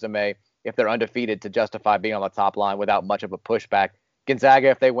of a resume if they're undefeated to justify being on the top line without much of a pushback. Gonzaga,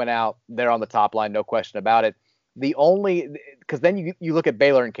 if they win out, they're on the top line, no question about it. Because then you look at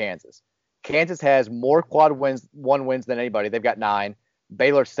Baylor and Kansas. Kansas has more quad 1 wins than anybody. They've got 9.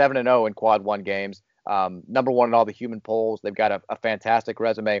 Baylor 7-0 in quad 1 games. Number 1 in all the human polls. They've got a fantastic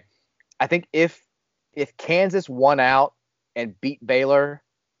resume. I think if Kansas won out and beat Baylor,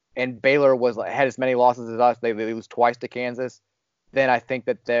 and Baylor had as many losses as us, they lose twice to Kansas, then I think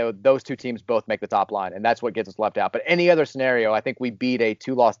that those 2 teams both make the top line, and that's what gets us left out. But any other scenario, I think we beat a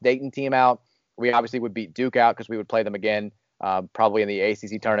 2-loss Dayton team out. We obviously would beat Duke out because we would play them again, probably in the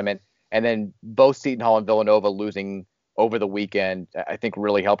ACC tournament. And then both Seton Hall and Villanova losing over the weekend, I think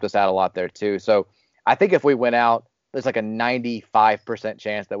really helped us out a lot there too. So I think if we win out, there's like a 95%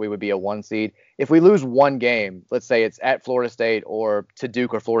 chance that we would be a 1 seed. If we lose 1 game, let's say it's at Florida State or to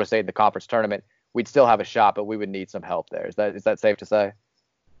Duke or Florida State in the conference tournament, we'd still have a shot, but we would need some help there. Is that safe to say?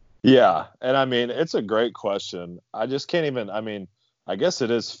 Yeah. And I mean, it's a great question. I just can't even, I guess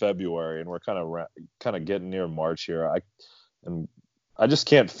it is February and we're kind of getting near March here. I just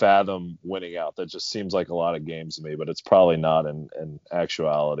can't fathom winning out. That just seems like a lot of games to me, but it's probably not in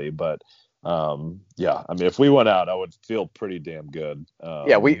actuality. But if we went out, I would feel pretty damn good.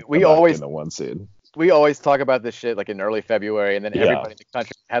 We always the 1 seed. We always talk about this shit like in early February, and then everybody in the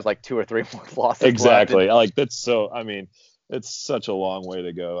country has like 2 or 3 more losses. Exactly. That's so. It's such a long way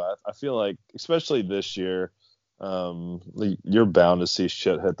to go. I feel like, especially this year, you're bound to see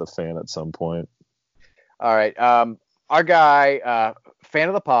shit hit the fan at some point. All right. Our guy, fan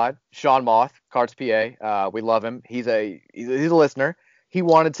of the pod, Sean Moth, Cards PA. We love him. He's a listener. He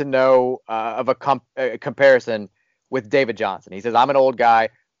wanted to know of a comparison with David Johnson. He says, I'm an old guy.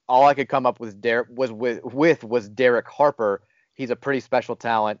 All I could come up with was Derek Harper. He's a pretty special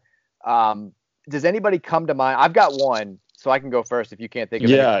talent. Does anybody come to mind? I've got one. so I can go first if you can't think of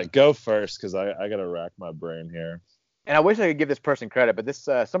Yeah, go first because I got to rack my brain here. And I wish I could give this person credit, but this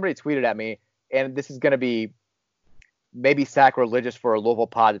somebody tweeted at me, and this is going to be maybe sacrilegious for a Louisville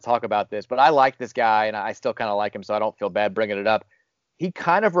pod to talk about this, but I like this guy, and I still kind of like him, so I don't feel bad bringing it up. He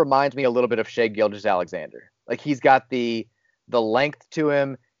kind of reminds me a little bit of Shai Gilgeous-Alexander. Like, he's got the length to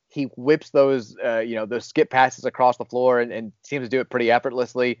him. He whips those those skip passes across the floor and seems to do it pretty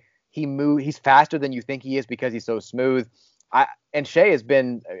effortlessly. He's faster than you think he is because he's so smooth. And Shai has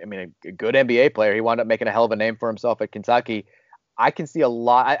been, a good NBA player. He wound up making a hell of a name for himself at Kentucky. I can see a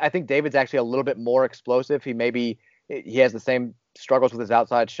lot. I think David's actually a little bit more explosive. He has the same struggles with his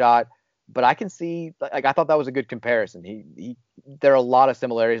outside shot, but I can see, like, I thought that was a good comparison. There are a lot of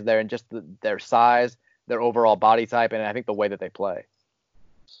similarities there in just their size, their overall body type, and I think the way that they play.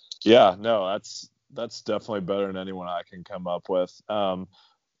 Yeah, no, that's definitely better than anyone I can come up with.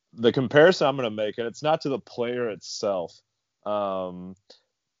 The comparison I'm going to make, and it's not to the player itself.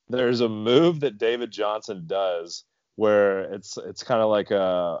 There's a move that David Johnson does where it's kind of like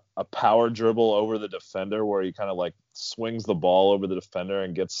a power dribble over the defender, where he kind of like swings the ball over the defender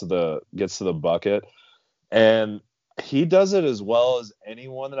and gets to the bucket. And he does it as well as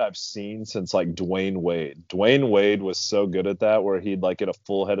anyone that I've seen since like Dwayne Wade. Dwayne Wade was so good at that, where he'd like get a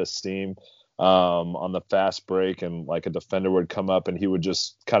full head of steam on the fast break, and like a defender would come up and he would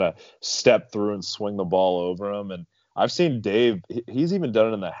just kind of step through and swing the ball over him. And I've seen Dave, he's even done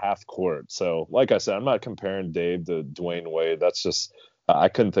it in the half court. So like I said, I'm not comparing Dave to Dwayne Wade. That's just, I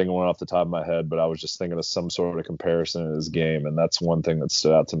couldn't think of one off the top of my head, but I was just thinking of some sort of comparison in his game. And that's one thing that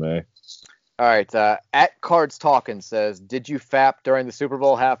stood out to me. All right. At Cards Talking says, did you fap during the Super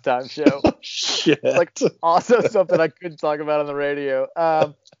Bowl halftime show? Shit. Like, also something I couldn't talk about on the radio.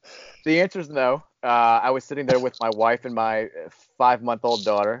 The answer is no. I was sitting there with my wife and my 5-month-old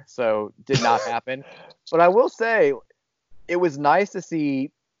daughter, so did not happen. But I will say, it was nice to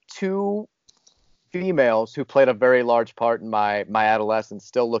see two females who played a very large part in my adolescence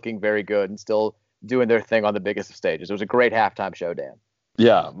still looking very good and still doing their thing on the biggest of stages. It was a great halftime show, Dan.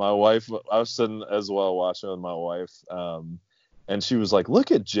 Yeah, my wife, I was sitting as well watching with my wife, and she was like,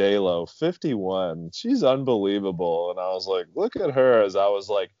 look at J-Lo, 51. She's unbelievable. And I was like, look at her, as I was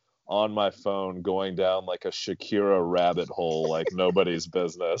like on my phone going down like a Shakira rabbit hole like nobody's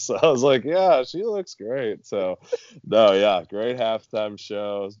business. I was like, yeah, she looks great. So, no, yeah, great halftime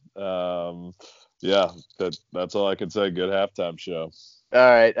show. Yeah, that's all I can say. Good halftime show. All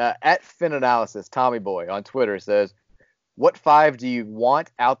right. At Fin Analysis, Tommy Boy on Twitter says, what 5 do you want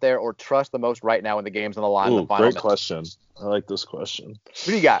out there or trust the most right now in the games on the line? Ooh, great question. I like this question.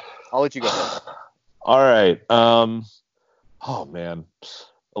 Who do you got? I'll let you go first. All right. Oh man.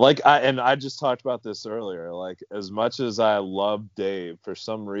 Like I just talked about this earlier. Like, as much as I love Dave, for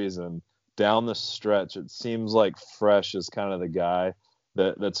some reason down the stretch, it seems like Fresh is kind of the guy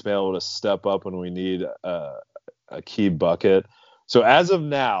that's been able to step up when we need a key bucket. So as of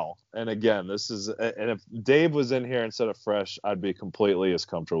now, and again, and if Dave was in here instead of Fresh, I'd be completely as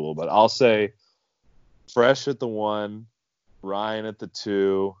comfortable. But I'll say Fresh at the 1, Ryan at the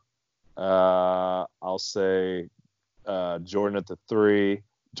 2. I'll say Jordan at the 3,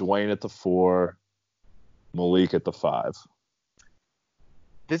 Dwayne at the 4, Malik at the 5.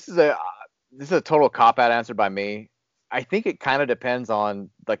 This is a total cop-out answer by me. I think it kind of depends on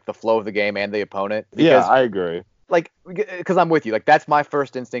like the flow of the game and the opponent. Because, yeah, I agree. Like, because I'm with you. Like, that's my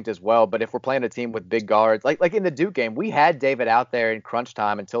first instinct as well. But if we're playing a team with big guards, like in the Duke game, we had David out there in crunch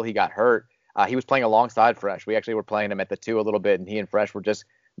time until he got hurt. He was playing alongside Fresh. We actually were playing him at the 2 a little bit, and he and Fresh were just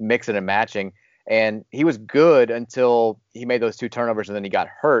mixing and matching. And he was good until he made those 2 turnovers, and then he got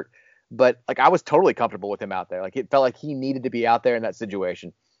hurt. But like, I was totally comfortable with him out there. Like, it felt like he needed to be out there in that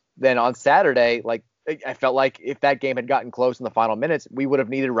situation. Then on Saturday, like, I felt like if that game had gotten close in the final minutes, we would have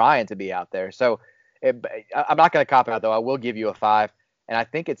needed Ryan to be out there. So I'm not going to cop out, though. I will give you a 5. And I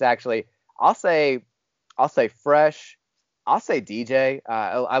think it's actually, I'll say Fresh. I'll say DJ.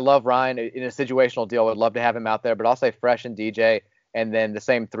 I love Ryan in a situational deal. I'd love to have him out there, but I'll say Fresh and DJ. And then the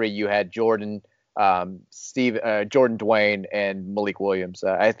same 3 you had, Jordan, Jordan, Dwayne, and Malik Williams.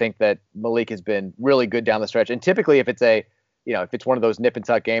 I think that Malik has been really good down the stretch. And typically if it's one of those nip and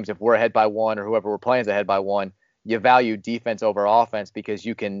tuck games, if we're ahead by 1 or whoever we're playing is ahead by 1, you value defense over offense because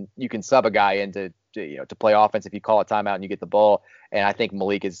you can sub a guy into to play offense if you call a timeout and you get the ball. And I think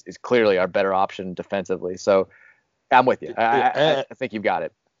Malik is clearly our better option defensively. So I'm with you. I think you've got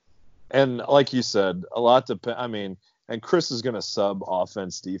it. And like you said, a lot depends. I mean, and Chris is going to sub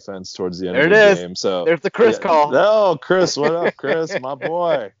offense defense towards the end of the game. So there's the Chris call. No, Chris, what up, Chris, my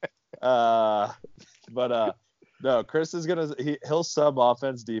boy? No, Chris is he'll sub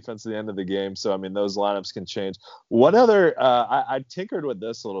offense, defense at the end of the game. So I mean, those lineups can change. What other? I tinkered with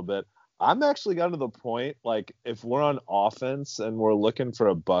this a little bit. I'm actually got to the point, like, if we're on offense and we're looking for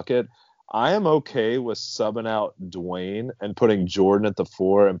a bucket, I am okay with subbing out Dwayne and putting Jordan at the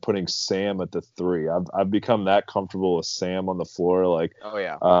 4 and putting Sam at the 3. I've become that comfortable with Sam on the floor, like, Oh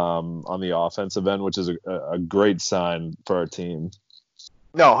yeah. On the offensive end, which is a great sign for our team.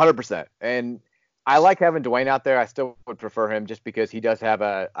 No, 100%. And I like having Dwayne out there. I still would prefer him just because he does have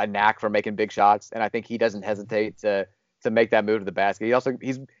a knack for making big shots, and I think he doesn't hesitate to make that move to the basket.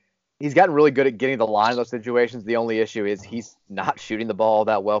 He's gotten really good at getting the line in those situations. The only issue is he's not shooting the ball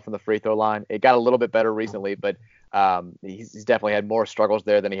that well from the free throw line. It got a little bit better recently, but he's definitely had more struggles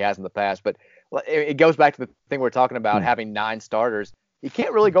there than he has in the past. But it goes back to the thing we're talking about, having 9 starters. You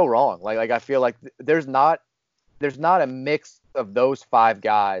can't really go wrong. Like I feel like there's not a mix of those 5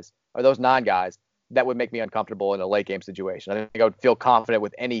 guys or those 9 guys that would make me uncomfortable in a late game situation. I think I would feel confident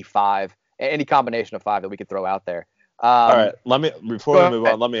with any combination of 5 that we could throw out there. All right, before we move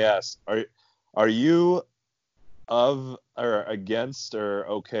on, let me ask: Are you of or against or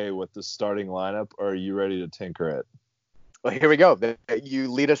okay with the starting lineup, or are you ready to tinker it? Well, here we go.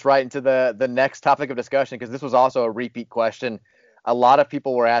 You lead us right into the next topic of discussion, because this was also a repeat question. A lot of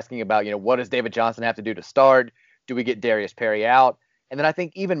people were asking about, what does David Johnson have to do to start? Do we get Darius Perry out? And then I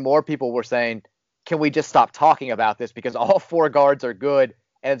think even more people were saying, can we just stop talking about this because all 4 guards are good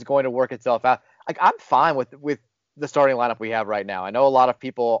and it's going to work itself out? Like, I'm fine with the starting lineup we have right now. I know a lot of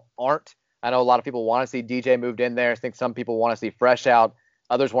people aren't. I know a lot of people want to see DJ moved in there. I think some people want to see Fresh out.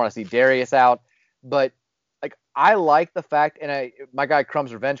 Others want to see Darius out. But like, I like the fact, and my guy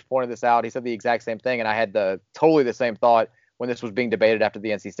Crumb's Revenge pointed this out. He said the exact same thing, and I had totally the same thought when this was being debated after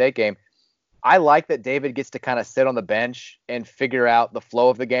the NC State game. I like that David gets to kind of sit on the bench and figure out the flow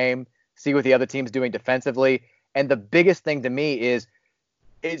of the game, see what the other team's doing defensively. And the biggest thing to me is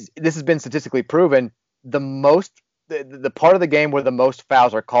this has been statistically proven, the part of the game where the most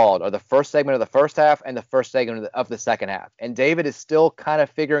fouls are called are the first segment of the first half and the first segment of the second half. And David is still kind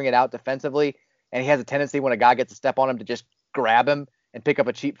of figuring it out defensively, and he has a tendency when a guy gets a step on him to just grab him and pick up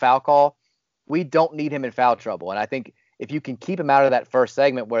a cheap foul call. We don't need him in foul trouble. And I think if you can keep him out of that first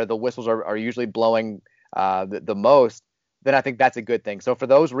segment where the whistles are usually blowing the most, then I think that's a good thing. So for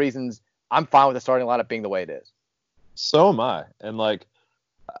those reasons, I'm fine with the starting lineup being the way it is. So am I. And like,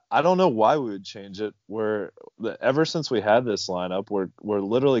 I don't know why we would change it. Ever since we had this lineup, we're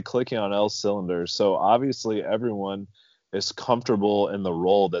literally clicking on all cylinders. So obviously everyone is comfortable in the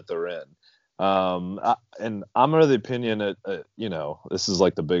role that they're in. And I'm of the opinion that, this is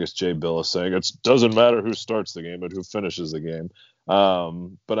like the biggest Jay Billis saying, it doesn't matter who starts the game, but who finishes the game.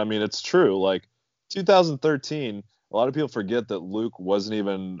 But I mean, it's true. Like 2013, a lot of people forget that Luke wasn't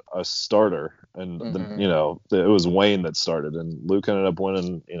even a starter, and it was Wayne that started, and Luke ended up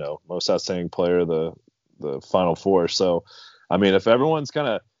winning, most outstanding player of the Final Four. So, I mean, if everyone's kind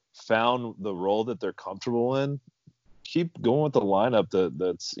of found the role that they're comfortable in, keep going with the lineup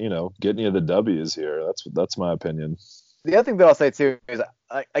that's getting you the W's here. That's my opinion. The other thing that I'll say too is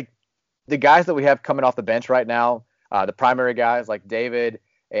the guys that we have coming off the bench right now, the primary guys like David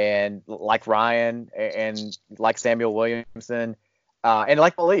and like Ryan and like Samuel Williamson and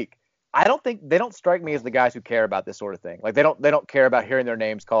like Malik. They don't strike me as the guys who care about this sort of thing. Like they don't care about hearing their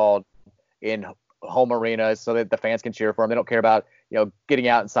names called in home arenas so that the fans can cheer for them. They don't care about getting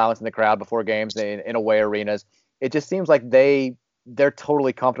out and silencing the crowd before games in away arenas. It just seems like they're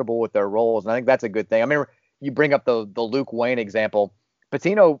totally comfortable with their roles, and I think that's a good thing. I mean, you bring up the Luke Wayne example.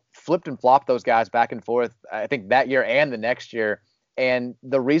 Patino flipped and flopped those guys back and forth, I think that year and the next year. And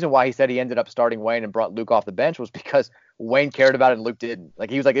the reason why he said he ended up starting Wayne and brought Luke off the bench was because Wayne cared about it and Luke didn't.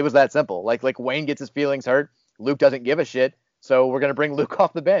 Like he was like, it was that simple. Like Wayne gets his feelings hurt, Luke doesn't give a shit, so we're gonna bring Luke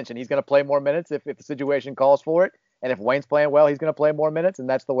off the bench and he's gonna play more minutes if the situation calls for it. And if Wayne's playing well, he's gonna play more minutes, and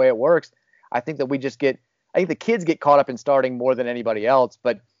that's the way it works. I think that I think the kids get caught up in starting more than anybody else,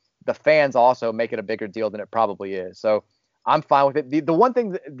 but the fans also make it a bigger deal than it probably is. So I'm fine with it. The one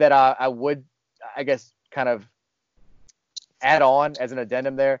thing that I would, I guess, kind of add on as an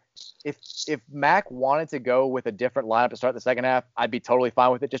addendum there, if Mac wanted to go with a different lineup to start the second half, I'd be totally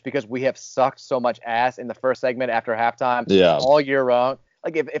fine with it, just because we have sucked so much ass in the first segment after halftime all year long.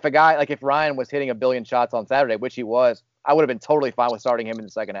 Like if Ryan was hitting a billion shots on Saturday, which he was, I would have been totally fine with starting him in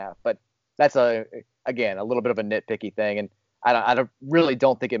the second half. But that's a little bit of a nitpicky thing, and I really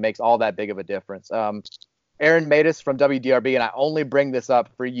don't think it makes all that big of a difference. Aaron Matus from WDRB, and I only bring this up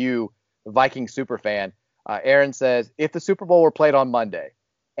for you, Viking superfan. Aaron says, if the Super Bowl were played on Monday,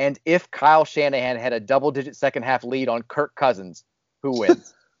 and if Kyle Shanahan had a double-digit second-half lead on Kirk Cousins, who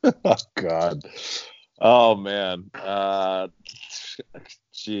wins? Oh, God. Oh man,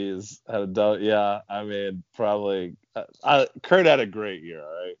 jeez, yeah. I mean, probably. Kurt had a great year.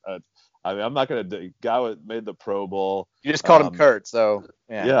 All right. I mean, I'm not gonna. Guy made the Pro Bowl. You just called him Kurt, so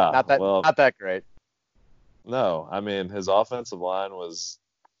yeah, Yeah. not that great. No, I mean his offensive line was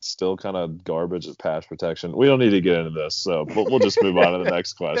still kind of garbage at pass protection. We don't need to get into this, so we'll just move on to the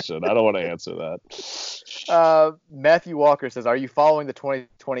next question. I don't want to answer that. Matthew Walker says, "Are you following the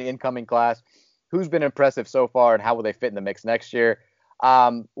 2020 incoming class? Who's been impressive so far, and how will they fit in the mix next year?" We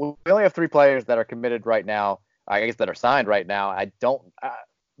only have 3 players that are committed right now. I guess that are signed right now. I don't.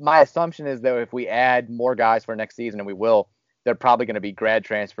 My assumption is that if we add more guys for next season, and we will, they're probably going to be grad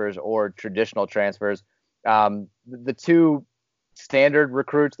transfers or traditional transfers. The 2 standard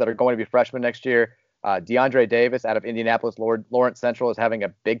recruits that are going to be freshmen next year, DeAndre Davis out of Indianapolis Lawrence Central is having a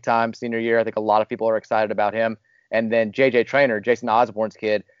big time senior year. I think a lot of people are excited about him. And then JJ Traynor, Jason Osborne's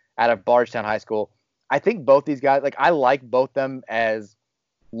kid out of Bardstown High School. I think both these guys, I like both them as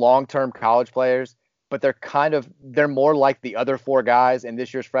long-term college players, but they're more like the other 4 guys in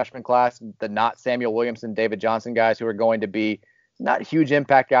this year's freshman class, the not Samuel Williamson, David Johnson guys who are going to be not huge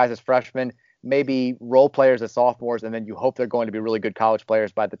impact guys as freshmen, maybe role players as sophomores, and then you hope they're going to be really good college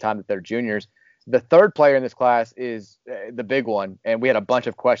players by the time that they're juniors. The third player in this class is the big one, and we had a bunch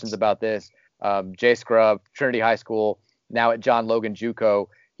of questions about this. Jay Scrub, Trinity High School, now at John Logan JUCO.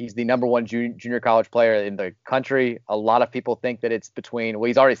 He's the number 1 junior college player in the country. A lot of people think that it's between, well,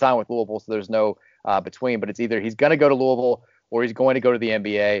 he's already signed with Louisville, so there's no between, but it's either he's going to go to Louisville or he's going to go to the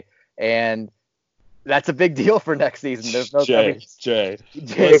NBA. And that's a big deal for next season. There's no Jay,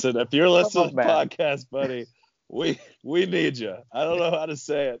 listen, if you're listening to the podcast, buddy, we need you. I don't know how to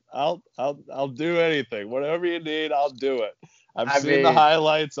say it. I'll do anything. Whatever you need, I'll do it. I've seen the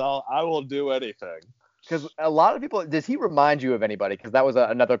highlights. I will do anything. Because a lot of people, does he remind you of anybody? Because that was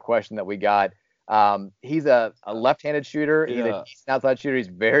another question that we got. He's a left-handed shooter. He's an outside shooter.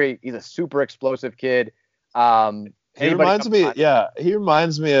 He's a super explosive kid. He reminds me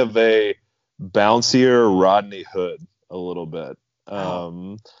of a bouncier Rodney Hood a little bit.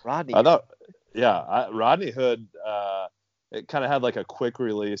 Rodney. Rodney Hood. It kind of had like a quick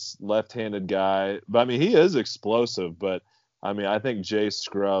release left-handed guy, but I mean he is explosive. But I mean I think Jay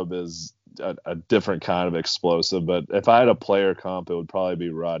Scrub is a different kind of explosive. But if I had a player comp, it would probably be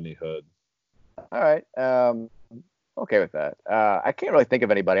Rodney Hood. All right. Okay with that. I can't really think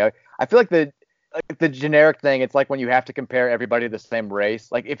of anybody. I feel like the generic thing, it's like when you have to compare everybody to the same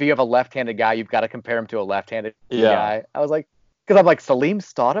race. Like if you have a left-handed guy, you've got to compare him to a left-handed guy. I was like, because I'm like Salim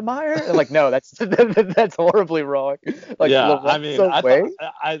Stoudemire? And like, no, that's horribly wrong. Like, yeah, I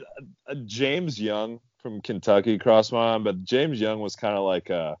mean, James Young from Kentucky crossed my mind, but James Young was kind of like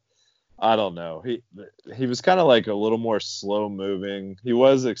I don't know. He was kind of like a little more slow moving. He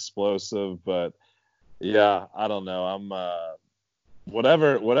was explosive, but yeah, I don't know. I'm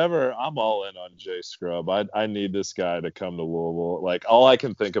whatever. I'm all in on Jay Scrub. I need this guy to come to Louisville. Like all I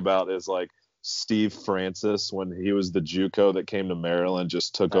can think about is like Steve Francis when he was the JUCO that came to Maryland,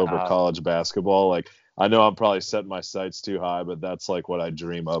 just took over college basketball. Like I know I'm probably setting my sights too high, but that's like what I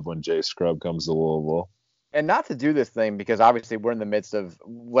dream of when Jay Scrub comes to Louisville. And not to do this thing because obviously we're in the midst of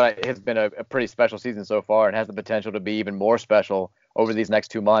what has been a pretty special season so far and has the potential to be even more special over these next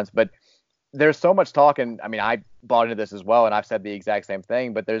 2 months. But there's so much talk, and I mean, I bought into this as well, and I've said the exact same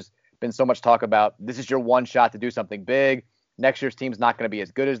thing, but there's been so much talk about this is your one shot to do something big. Next year's team's not going to be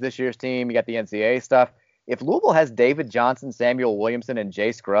as good as this year's team. You got the NCAA stuff. If Louisville has David Johnson, Samuel Williamson, and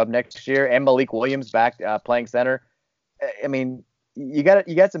Jay Scrub next year, and Malik Williams back playing center, I mean, you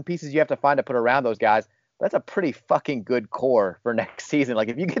got some pieces you have to find to put around those guys. That's a pretty fucking good core for next season. Like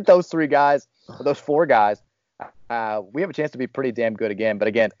if you get those 3 guys, or those 4 guys, we have a chance to be pretty damn good again. But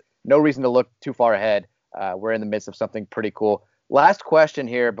again, no reason to look too far ahead. We're in the midst of something pretty cool. Last question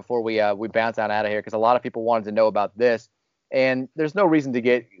here before we bounce on out of here, because a lot of people wanted to know about this, and there's no reason to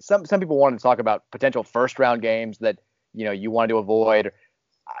get some people wanted to talk about potential first round games that you wanted to avoid.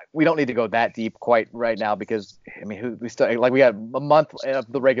 We don't need to go that deep quite right now because I mean we got a month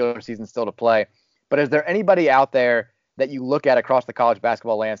of the regular season still to play. But is there anybody out there that you look at across the college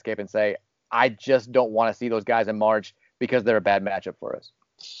basketball landscape and say, I just don't want to see those guys in March because they're a bad matchup for us?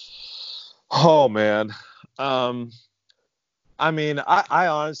 Oh, man. I mean, I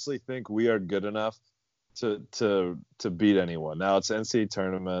honestly think we are good enough to beat anyone. Now, it's NCAA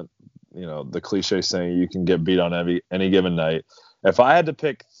tournament. The cliche saying you can get beat on any given night. If I had to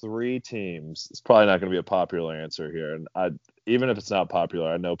pick 3 teams, it's probably not going to be a popular answer here. And even if it's not popular,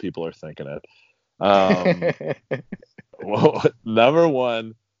 I know people are thinking it. Well, number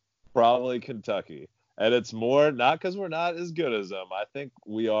 1, probably Kentucky. And it's more not because we're not as good as them. I think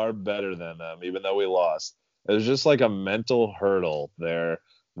we are better than them, even though we lost. There's just like a mental hurdle there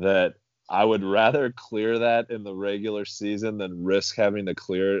that I would rather clear that in the regular season than risk having to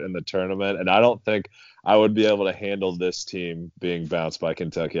clear it in the tournament. And I don't think I would be able to handle this team being bounced by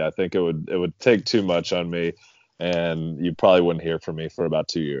Kentucky. I think it would take too much on me, and you probably wouldn't hear from me for about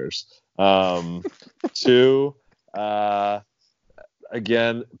 2 years. Two,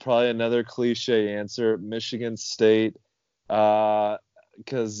 again, probably another cliche answer, Michigan State,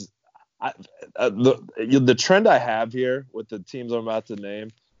 because the trend I have here with the teams I'm about to name,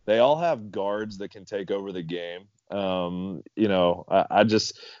 they all have guards that can take over the game. I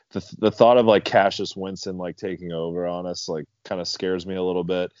just the thought of like Cassius Winston like taking over on us like kind of scares me a little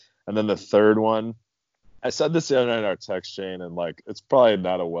bit. And then the third one, I said this the other night in our text chain, and like it's probably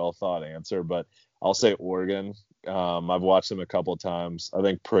not a well thought answer, but I'll say Oregon. I've watched them a couple of times. I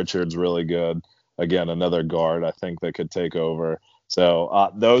think Pritchard's really good. Again, another guard I think that could take over.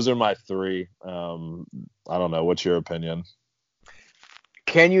 So those are my three. I don't know. What's your opinion?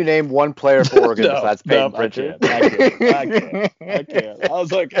 Can you name one player for Oregon besides Peyton Pritchard? I can't. I was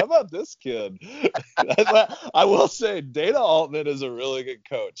like, how about this kid? I will say Dana Altman is a really good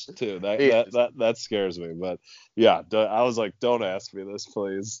coach too. That scares me. But yeah, I was like, don't ask me this,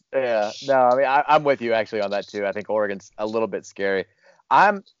 please. Yeah, no, I mean, I'm with you actually on that too. I think Oregon's a little bit scary.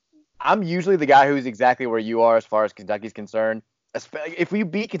 I'm usually the guy who's exactly where you are as far as Kentucky's concerned. If we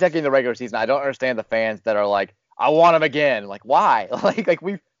beat Kentucky in the regular season, I don't understand the fans that are like, I want them again. Like, why? Like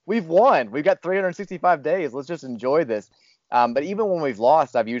we've won. We've got 365 days. Let's just enjoy this. But even when we've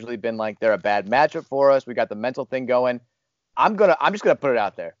lost, I've usually been like, they're a bad matchup for us. We got the mental thing going. I'm just gonna put it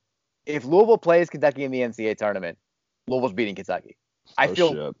out there. If Louisville plays Kentucky in the NCAA tournament, Louisville's beating Kentucky. I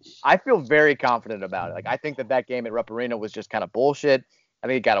feel very confident about it. Like, I think that game at Rupp Arena was just kind of bullshit. I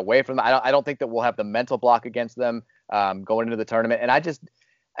think it got away from them. I don't think that we'll have the mental block against them going into the tournament. And I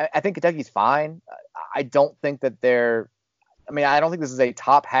think Kentucky's fine. I don't think that I don't think this is a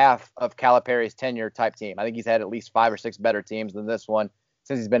top half of Calipari's tenure type team. I think he's had at least 5 or 6 better teams than this one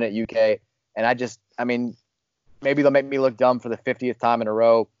since he's been at UK. And maybe they'll make me look dumb for the 50th time in a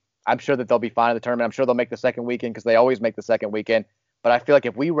row. I'm sure that they'll be fine in the tournament. I'm sure they'll make the second weekend because they always make the second weekend. But I feel like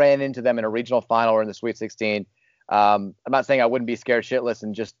if we ran into them in a regional final or in the Sweet 16, I'm not saying I wouldn't be scared shitless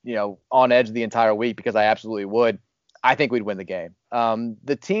and just, on edge the entire week, because I absolutely would. I think we'd win the game.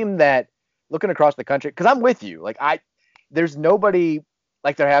 The team that, looking across the country, because I'm with you. Like, there's nobody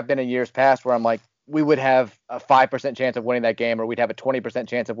like there have been in years past where I'm like, we would have a 5% chance of winning that game, or we'd have a 20%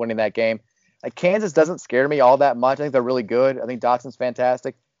 chance of winning that game. Like, Kansas doesn't scare me all that much. I think they're really good. I think Dotson's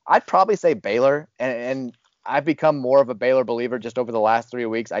fantastic. I'd probably say Baylor, and I've become more of a Baylor believer just over the last 3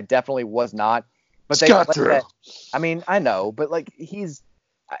 weeks. I definitely was not. But I know, but like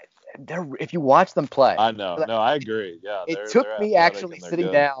if you watch them play. I know. No, I agree. Yeah. It took me actually sitting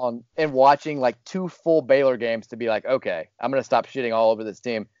down and watching like 2 full Baylor games to be like, okay, I'm going to stop shitting all over this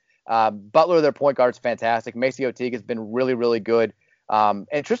team. Butler, their point guard, is fantastic. Maceo Teague has been really, really good. And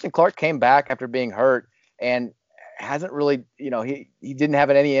Tristan Clark came back after being hurt and hasn't really, he didn't have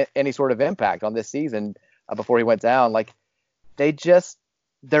any sort of impact on this season before he went down. Like,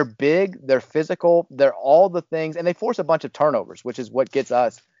 they're big, they're physical, they're all the things, and they force a bunch of turnovers, which is what gets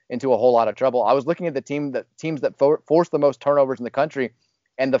us into a whole lot of trouble. I was looking at the teams that force the most turnovers in the country,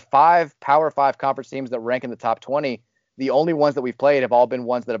 and the 5 Power 5 conference teams that rank in the top 20, the only ones that we've played have all been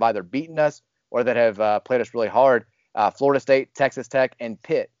ones that have either beaten us or that have played us really hard. Florida State, Texas Tech, and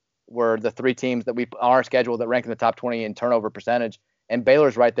Pitt were the 3 teams that we on our schedule that rank in the top 20 in turnover percentage, and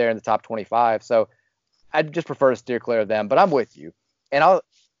Baylor's right there in the top 25. So I'd just prefer to steer clear of them, but I'm with you. And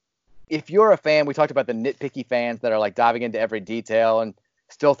if you're a fan, we talked about the nitpicky fans that are like diving into every detail and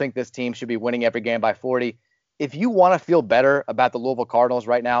still think this team should be winning every game by 40. If you want to feel better about the Louisville Cardinals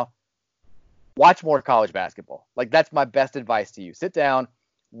right now, watch more college basketball. Like, that's my best advice to you. Sit down,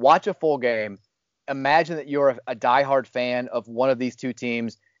 watch a full game. Imagine that you're a diehard fan of one of these 2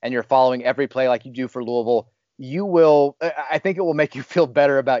 teams and you're following every play like you do for Louisville. I think it will make you feel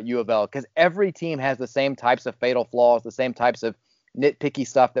better about U of L, because every team has the same types of fatal flaws, the same types of nitpicky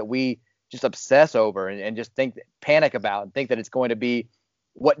stuff that we just obsess over and just panic about and think that it's going to be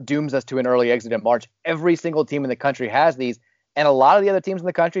what dooms us to an early exit in March. Every single team in the country has these, and a lot of the other teams in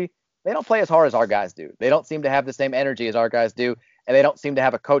the country, they don't play as hard as our guys do. They don't seem to have the same energy as our guys do, and they don't seem to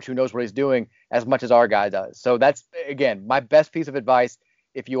have a coach who knows what he's doing as much as our guy does. So that's, again, my best piece of advice.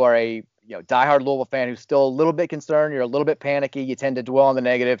 If you are a diehard Louisville fan who's still a little bit concerned, you're a little bit panicky, you tend to dwell on the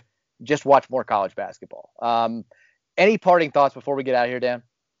negative, just watch more college basketball. Any parting thoughts before we get out of here, Dan?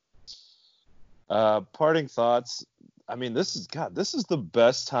 Parting thoughts. I mean, this is the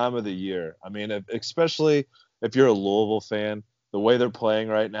best time of the year. I mean, especially if you're a Louisville fan, the way they're playing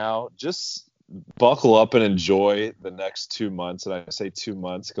right now, just buckle up and enjoy the next 2 months. And I say 2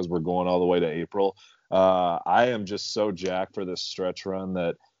 months because we're going all the way to April. I am just so jacked for this stretch run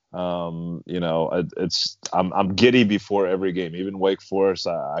that, I'm giddy before every game. Even Wake Forest,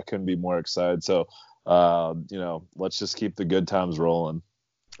 I couldn't be more excited. So, let's just keep the good times rolling.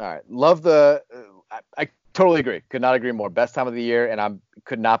 All right. Love I totally agree. Could not agree more. Best time of the year, and I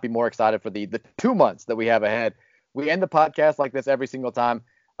could not be more excited for the 2 months that we have ahead. We end the podcast like this every single time.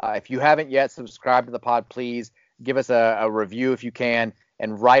 If you haven't yet subscribed to the pod, please give us a review if you can,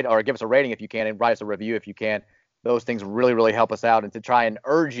 and give us a rating if you can, and write us a review if you can. Those things really, really help us out. And to try and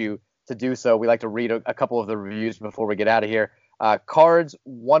urge you to do so, we like to read a couple of the reviews before we get out of here.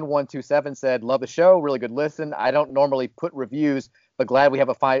 Cards1127 said, love the show. Really good listen. I don't normally put reviews, but glad we have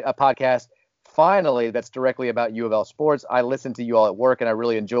a podcast finally that's directly about U of L sports. I listen to you all at work, and I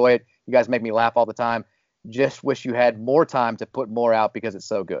really enjoy it. You guys make me laugh all the time. Just wish you had more time to put more out because it's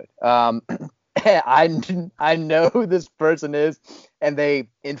so good. I know who this person is, and they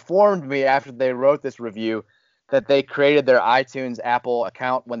informed me after they wrote this review that they created their iTunes Apple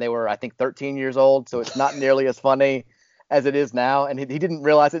account when they were, I think, 13 years old. So it's not nearly as funny as it is now. And he didn't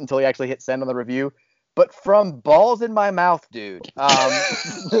realize it until he actually hit send on the review. But from balls in my mouth, dude.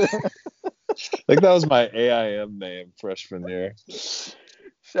 I think that was my AIM name freshman year.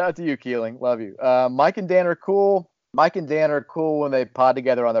 Shout out to you, Keeling. Love you. Mike and Dan are cool. Mike and Dan are cool when they pod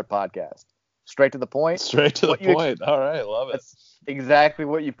together on their podcast. Straight to the point. Straight to the point. All right. Love it. That's exactly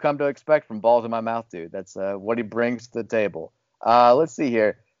what you've come to expect from balls in my mouth, dude. That's what he brings to the table. Let's see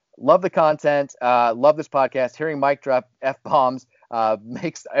here. Love the content. Love this podcast. Hearing Mike drop F-bombs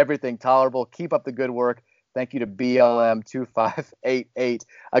makes everything tolerable. Keep up the good work. Thank you to BLM2588.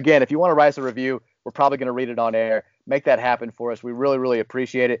 Again, if you want to write us a review, we're probably going to read it on air. Make that happen for us. We really, really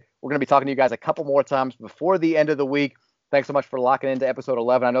appreciate it. We're going to be talking to you guys a couple more times before the end of the week. Thanks so much for locking into episode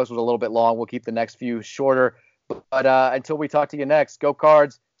 11. I know this was a little bit long. We'll keep the next few shorter. But until we talk to you next, go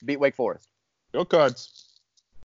Cards, beat Wake Forest. Go Cards.